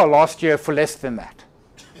car last year for less than that.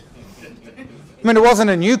 I mean, it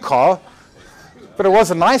wasn't a new car, but it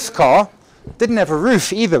was a nice car. Didn't have a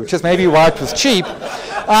roof either, which is maybe why it was cheap.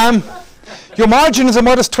 Your margin is a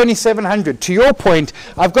modest 2,700. To your point,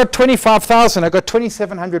 I've got 25,000. I've got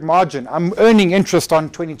 2,700 margin. I'm earning interest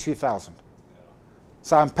on 22,000.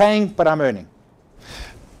 So I'm paying, but I'm earning.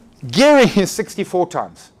 Gearing is 64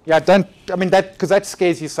 times. Yeah, because that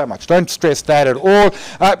scares you so much. Don't stress that at all,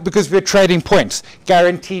 because we're trading points.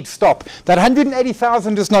 Guaranteed stop. That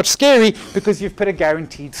 180,000 is not scary because you've put a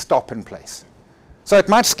guaranteed stop in place. So it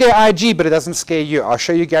might scare IG, but it doesn't scare you. I'll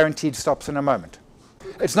show you guaranteed stops in a moment.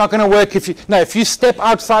 It's not going to work if you step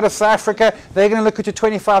outside of South Africa, they're going to look at your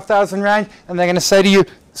 25,000 rand and they're going to say to you,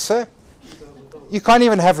 sir, you can't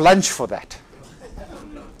even have lunch for that.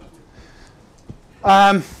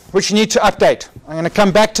 Which you need to update. I'm going to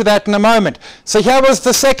come back to that in a moment. So here was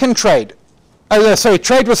the second trade.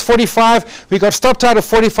 Trade was 45. We got stopped out of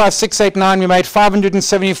 45,689. We made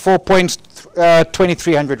 574 points,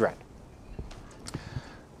 2,300 rand.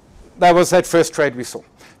 That was that first trade we saw.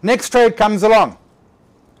 Next trade comes along.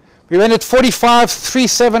 We went at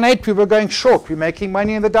 45,378. We were going short. We're making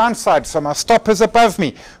money on the downside. So my stop is above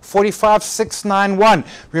me. 45,691.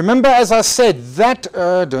 Remember, as I said, that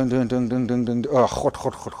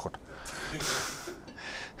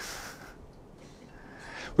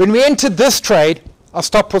when we entered this trade, our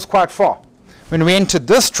stop was quite far. When we entered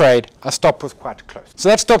this trade, our stop was quite close. So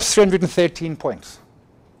that stop's 313 points.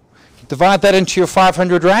 Divide that into your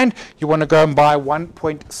 500 rand. You want to go and buy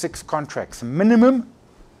 1.6 contracts. Minimum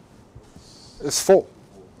is 4.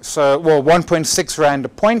 So, well, 1.6 rand a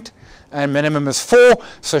point, and minimum is 4.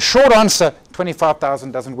 So short answer,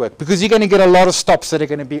 25,000 doesn't work because you're going to get a lot of stops that are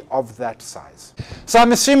going to be of that size. So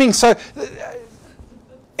I'm assuming,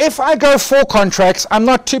 if I go 4 contracts, I'm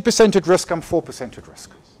not 2% at risk, I'm 4% at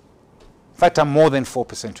risk. In fact, I'm more than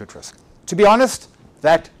 4% at risk. To be honest,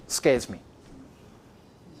 that scares me.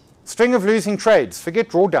 String of losing trades, forget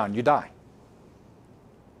drawdown, you die.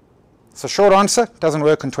 So short answer, doesn't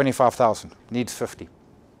work on 25,000, needs 50.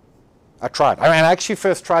 I tried. I actually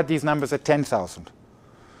first tried these numbers at 10,000.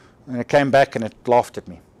 And it came back and it laughed at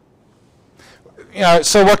me.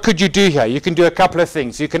 So what could you do here? You can do a couple of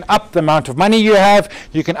things. You can up the amount of money you have.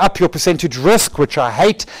 You can up your percentage risk, which I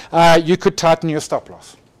hate. You could tighten your stop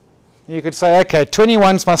loss. You could say, okay,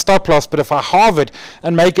 21's my stop loss, but if I halve it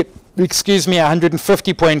and make it,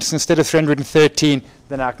 150 points instead of 313,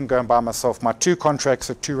 then I can go and buy myself my 2 contracts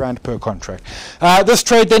at 2 rand per contract. This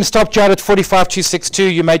trade then stopped you out at 45,262.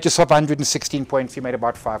 You made yourself 116 points. You made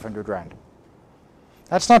about 500 rand.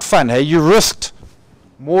 That's not fun, hey? You risked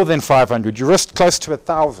more than 500. You risked close to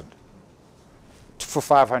 1,000 for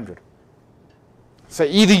 500. So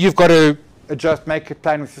either you've got to make a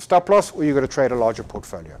plan with your stop loss, or you've got to trade a larger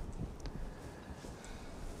portfolio.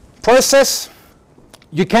 Process.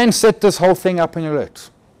 You can set this whole thing up in alerts.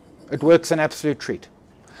 It works an absolute treat.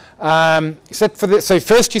 So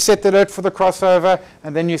first you set the alert for the crossover,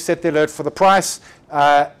 and then you set the alert for the price.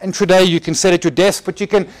 Intraday you can set at your desk, but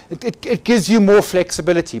it gives you more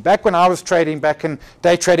flexibility. Back when I was trading, back in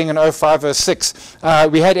day trading in 05, 06,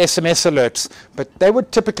 we had SMS alerts, but they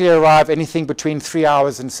would typically arrive anything between 3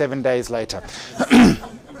 hours and 7 days later.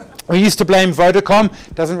 We used to blame Vodacom.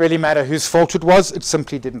 Doesn't really matter whose fault it was. It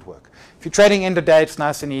simply didn't work. If you're trading end of day, it's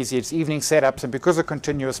nice and easy. It's evening setups, and because of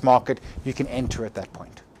continuous market, you can enter at that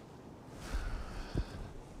point.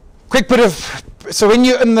 Quick bit of, so when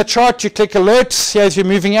you're in the chart, you click alerts. Here's your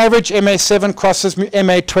moving average. MA7 crosses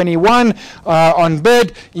MA21 on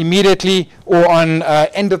bid immediately, or on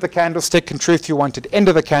end of the candlestick. In truth, you want it end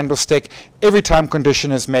of the candlestick. Every time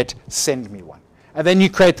condition is met, send me one. And then you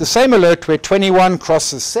create the same alert where 21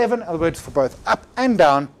 crosses 7, in other words, for both up and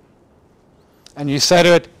down. And you say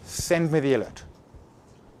to it, send me the alert.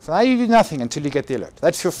 So now you do nothing until you get the alert.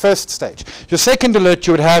 That's your first stage. Your second alert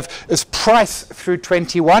you would have is price through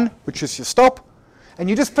 21, which is your stop. And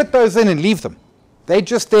you just put those in and leave them. They're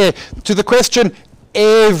just there to the question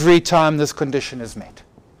every time this condition is met.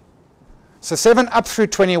 So 7 up through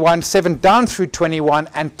 21, 7 down through 21,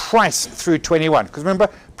 and price through 21. Because remember,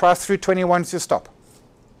 price through 21 is your stop.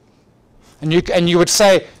 And you would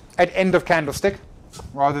say at end of candlestick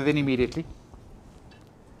rather than immediately.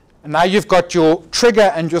 And now you've got your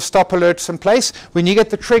trigger and your stop alerts in place. When you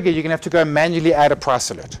get the trigger, you're going to have to go manually add a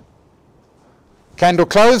price alert. Candle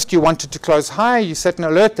closed, you want it to close high. You set an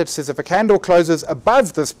alert that says if a candle closes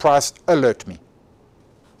above this price, alert me.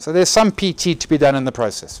 So there's some PT to be done in the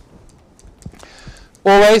process.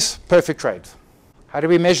 Always perfect trades. How do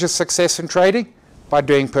we measure success in trading? By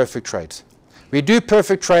doing perfect trades. We do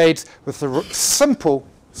perfect trades with a simple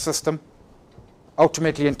system.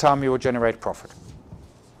 Ultimately, in time, you will generate profit.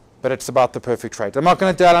 But it's about the perfect trade. I'm not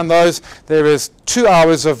going to dwell on those. There is 2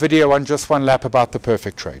 hours of video on just one lap about the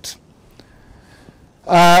perfect trades.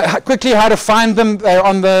 Quickly, how to find them. They're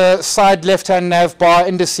on the side left-hand nav bar.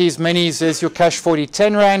 Indices, minis is your cash 40,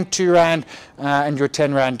 10 Rand, 2 Rand, and your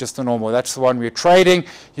 10 Rand, just the normal. That's the one we're trading.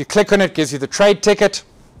 You click on it, gives you the trade ticket.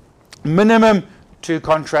 Minimum 2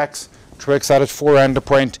 contracts, which works out at 4 Rand a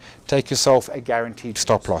point. Take yourself a guaranteed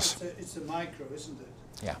stop loss. It's a micro, isn't it?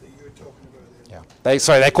 Yeah. That you were talking about there.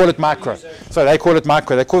 Yeah. They call it micro. So they call it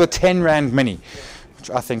micro. They call it 10 Rand mini, which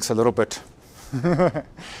I think is a little bit.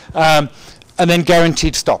 And then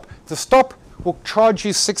guaranteed stop. The stop will charge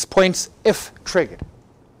you 6 points if triggered.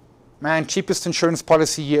 Man, cheapest insurance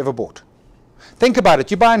policy you ever bought. Think about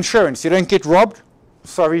it. You buy insurance, you don't get robbed.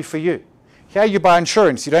 Sorry for you. Here you buy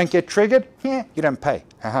insurance, you don't get triggered. Yeah, you don't pay.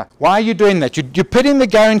 Why are you doing that? You're putting the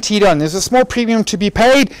guaranteed on. There's a small premium to be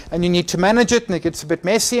paid, and you need to manage it, and it gets a bit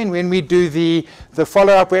messy. And when we do the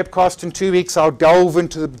follow-up webcast in 2 weeks, I'll delve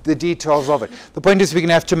into the details of it. The point is we're going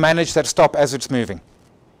to have to manage that stop as it's moving.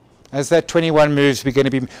 As that 21 moves, we're going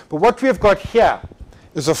to be... But what we've got here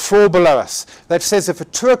is a floor below us that says if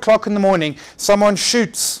at 2 o'clock in the morning someone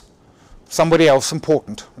shoots somebody else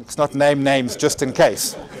important, let's not name names just in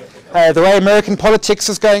case. The way American politics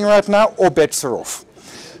is going right now, all bets are off.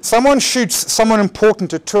 Someone shoots someone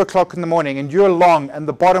important at 2 o'clock in the morning and you're long and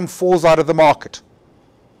the bottom falls out of the market.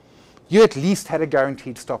 You at least had a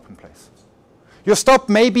guaranteed stop in place. Your stop,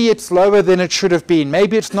 maybe it's lower than it should have been.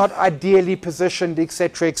 Maybe it's not ideally positioned,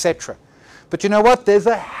 etc., etc. But you know what? There's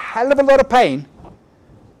a hell of a lot of pain,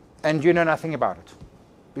 and you know nothing about it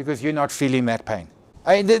because you're not feeling that pain.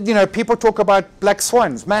 You know, people talk about black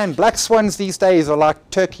swans. Man, black swans these days are like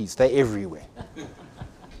turkeys. They're everywhere.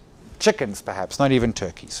 Chickens, perhaps, not even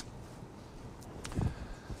turkeys.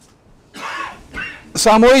 So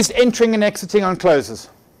I'm always entering and exiting on closes.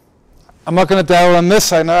 I'm not going to dwell on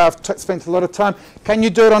this. I know I've spent a lot of time. Can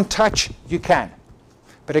you do it on touch? You can.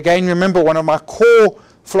 But again, remember, one of my core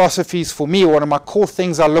philosophies for me, one of my core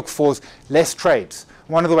things I look for is less trades.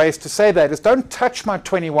 One of the ways to say that is don't touch my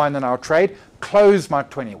 21 in our trade, close my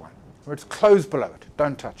 21. Or it's close below it.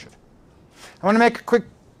 Don't touch it. I want to make a quick,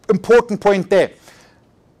 important point there.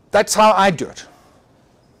 That's how I do it.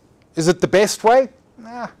 Is it the best way?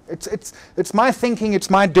 Nah, it's my thinking,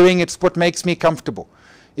 it's my doing, it's what makes me comfortable.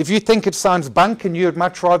 If you think it sounds bunk and you would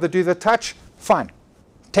much rather do the touch, fine.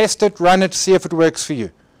 Test it, run it, see if it works for you.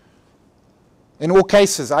 In all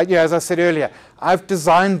cases, as I said earlier, I've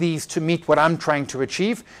designed these to meet what I'm trying to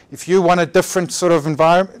achieve. If you want a different sort of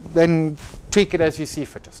environment, then tweak it as you see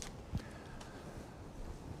fittest.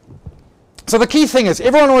 So the key thing is,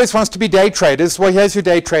 everyone always wants to be day traders. Well, here's your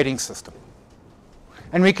day trading system.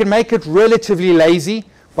 And we can make it relatively lazy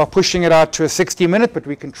by pushing it out to a 60-minute, but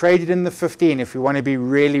we can trade it in the 15 if we want to be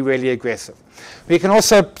really, really aggressive. We can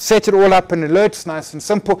also set it all up in alerts, nice and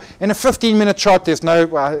simple. In a 15-minute chart, there's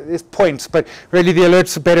points, but really the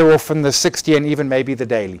alerts are better off in the 60 and even maybe the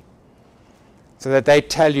daily, so that they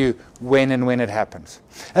tell you when and when it happens.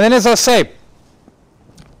 And then, as I say,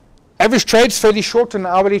 average trade's fairly short. In an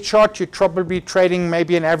hourly chart, you're probably trading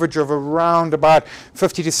maybe an average of around about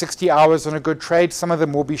 50 to 60 hours on a good trade. Some of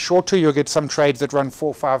them will be shorter. You'll get some trades that run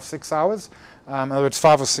 4, 5, 6 hours. In other words,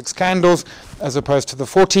 5 or 6 candles as opposed to the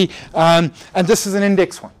 40. And this is an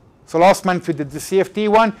index one. So last month we did the CFD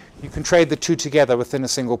one. You can trade the two together within a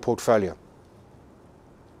single portfolio.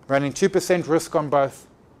 Running 2% risk on both,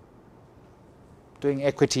 doing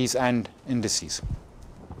equities and indices.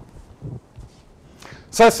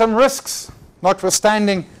 So some risks,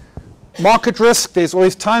 notwithstanding market risk, there's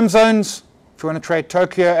always time zones. If you want to trade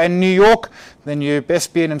Tokyo and New York, then you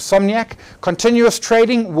best be an insomniac. Continuous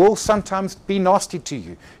trading will sometimes be nasty to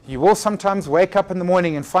you. You will sometimes wake up in the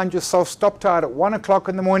morning and find yourself stopped out at 1 o'clock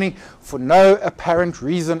in the morning for no apparent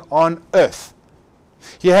reason on earth.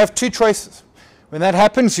 You have two choices. When that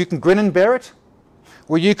happens, you can grin and bear it,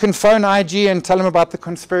 or you can phone IG and tell them about the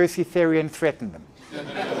conspiracy theory and threaten them.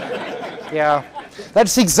 Yeah,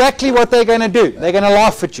 that's exactly what they're going to do. They're going to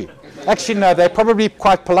laugh at you. Actually, no, they're probably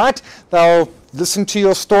quite polite. They'll listen to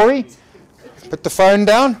your story, put the phone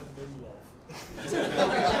down.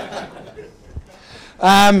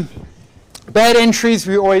 Bad entries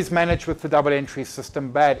we always manage with the double entry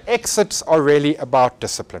system. Bad exits are really about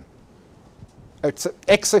discipline. It's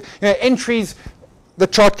entries, the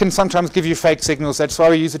chart can sometimes give you fake signals. That's why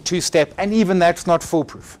we use a two-step, and even that's not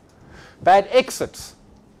foolproof. Bad exits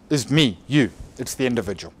is me, you. It's the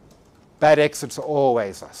individual. Bad exits are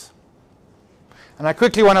always us. And I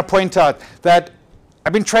quickly want to point out that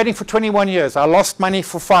I've been trading for 21 years. I lost money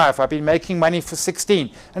for 5. I've been making money for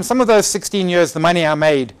 16. And some of those 16 years, the money I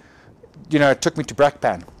made, it took me to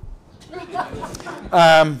Brakpan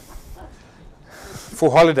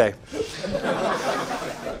for holiday.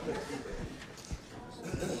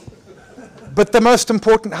 But the most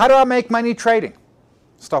important, how do I make money trading?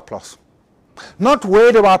 Stop loss. Not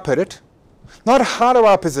where do I put it, not how do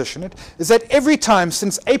I position it, is that every time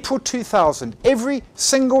since April 2000, every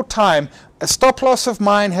single time a stop loss of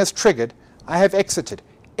mine has triggered, I have exited.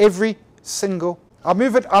 Every single, I'll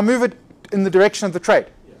move it in the direction of the trade.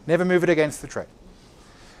 Never move it against the trade.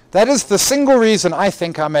 That is the single reason I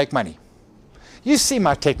think I make money. You see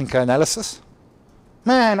my technical analysis.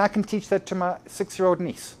 Man, I can teach that to my 6-year-old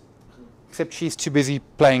niece. Except she's too busy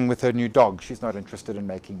playing with her new dog. She's not interested in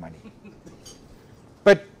making money.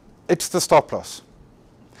 But it's the stop loss.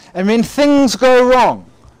 And when things go wrong,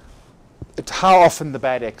 it's how often the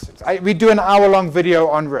bad exits. We do an hour-long video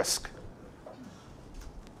on risk.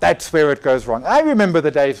 That's where it goes wrong. I remember the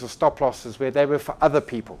days of stop losses where they were for other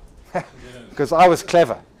people. Because I was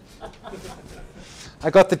clever. I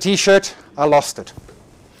got the T-shirt, I lost it.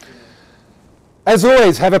 As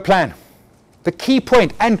always, have a plan. The key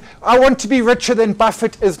point, and I want to be richer than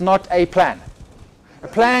Buffett is not a plan. A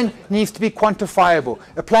plan needs to be quantifiable.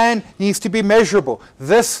 A plan needs to be measurable.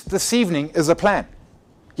 This evening is a plan.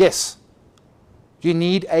 Yes. You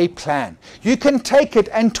need a plan. You can take it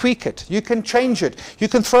and tweak it. You can change it. You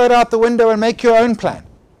can throw it out the window and make your own plan.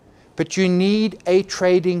 But you need a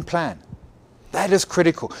trading plan. That is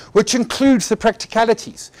critical, which includes the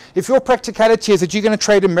practicalities. If your practicality is that you're going to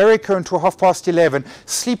trade America until 11:30,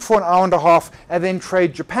 sleep for an hour and a half, and then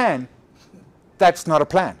trade Japan, that's not a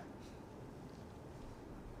plan.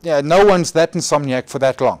 Yeah, no one's that insomniac for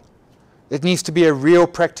that long. It needs to be a real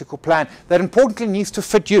practical plan that importantly needs to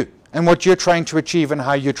fit you and what you're trying to achieve and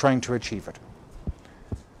how you're trying to achieve it.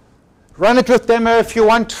 Run it with demo if you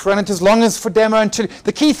want. Run it as long as for demo until...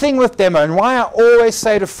 The key thing with demo, and why I always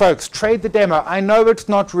say to folks, trade the demo. I know it's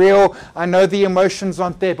not real. I know the emotions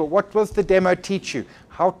aren't there. But what does the demo teach you?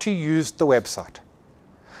 How to use the website.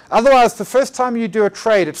 Otherwise, the first time you do a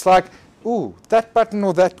trade, it's like, ooh, that button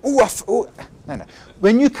or that, ooh, ooh. No.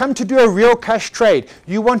 When you come to do a real cash trade,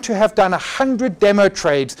 you want to have done 100 demo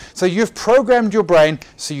trades. So you've programmed your brain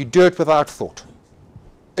so you do it without thought.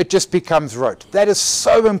 It just becomes rote. That is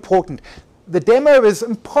so important. The demo is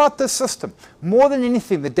in part the system. More than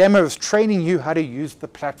anything, the demo is training you how to use the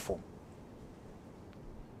platform.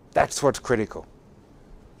 That's what's critical.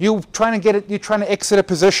 You're trying to exit a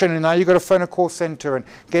position, and now you've got to phone a call center and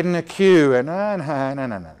get in a queue, and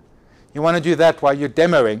no. You want to do that while you're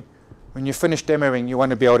demoing. When you finish demoing, you want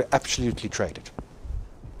to be able to absolutely trade it.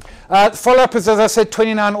 The follow-up is, as I said,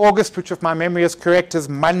 29 August, which if my memory is correct, is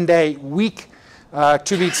Monday week.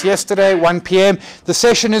 2 weeks yesterday, 1 p.m. The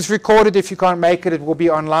session is recorded. If you can't make it, it will be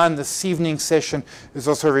online. This evening session is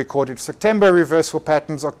also recorded. September, reversal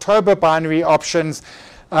patterns. October, binary options.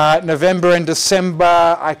 November and December,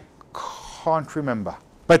 I can't remember.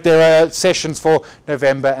 But there are sessions for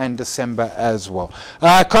November and December as well.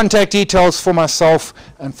 Contact details for myself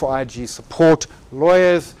and for IG support.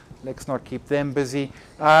 Lawyers, let's not keep them busy.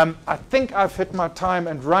 I think I've hit my time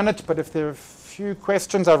and run it, but if there are few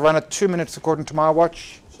questions, I've run it 2 minutes according to my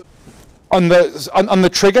watch. On the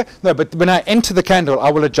trigger, no, but when I enter the candle,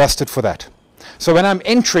 I will adjust it for that. So when I'm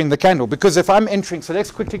entering the candle, because if I'm entering, so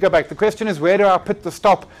let's quickly go back. The question is, where do I put the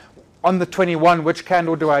stop on the 21? Which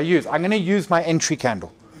candle do I use? I'm going to use my entry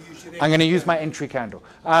candle. I'm going to use my entry candle.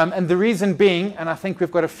 And the reason being, and I think we've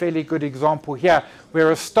got a fairly good example here,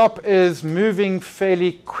 where a stop is moving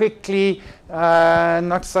fairly quickly,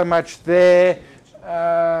 not so much there,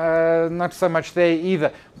 not so much there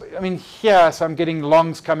either. I mean here, so I'm getting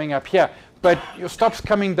longs coming up here. but your stop's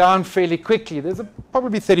coming down fairly quickly. There's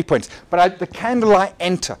probably 30 points. But the candle I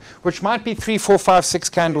enter, which might be 3, 4, 5, 6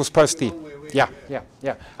 candles post the. Yeah.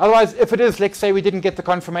 Otherwise, if it is, let's say we didn't get the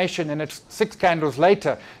confirmation and it's 6 candles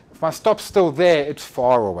later, if my stop's still there, it's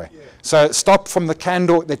far away. Yeah. So stop from the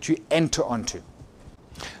candle that you enter onto.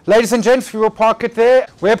 Ladies and gents, we will park it there.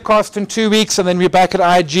 Webcast in 2 weeks, and then we're back at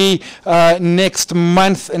IG next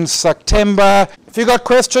month in September. If you got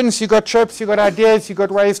questions, you got trips, you got ideas, you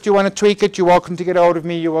got ways you want to tweak it, you're welcome to get a hold of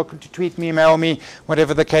me. You're welcome to tweet me, email me,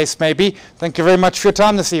 whatever the case may be. Thank you very much for your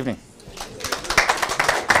time this evening.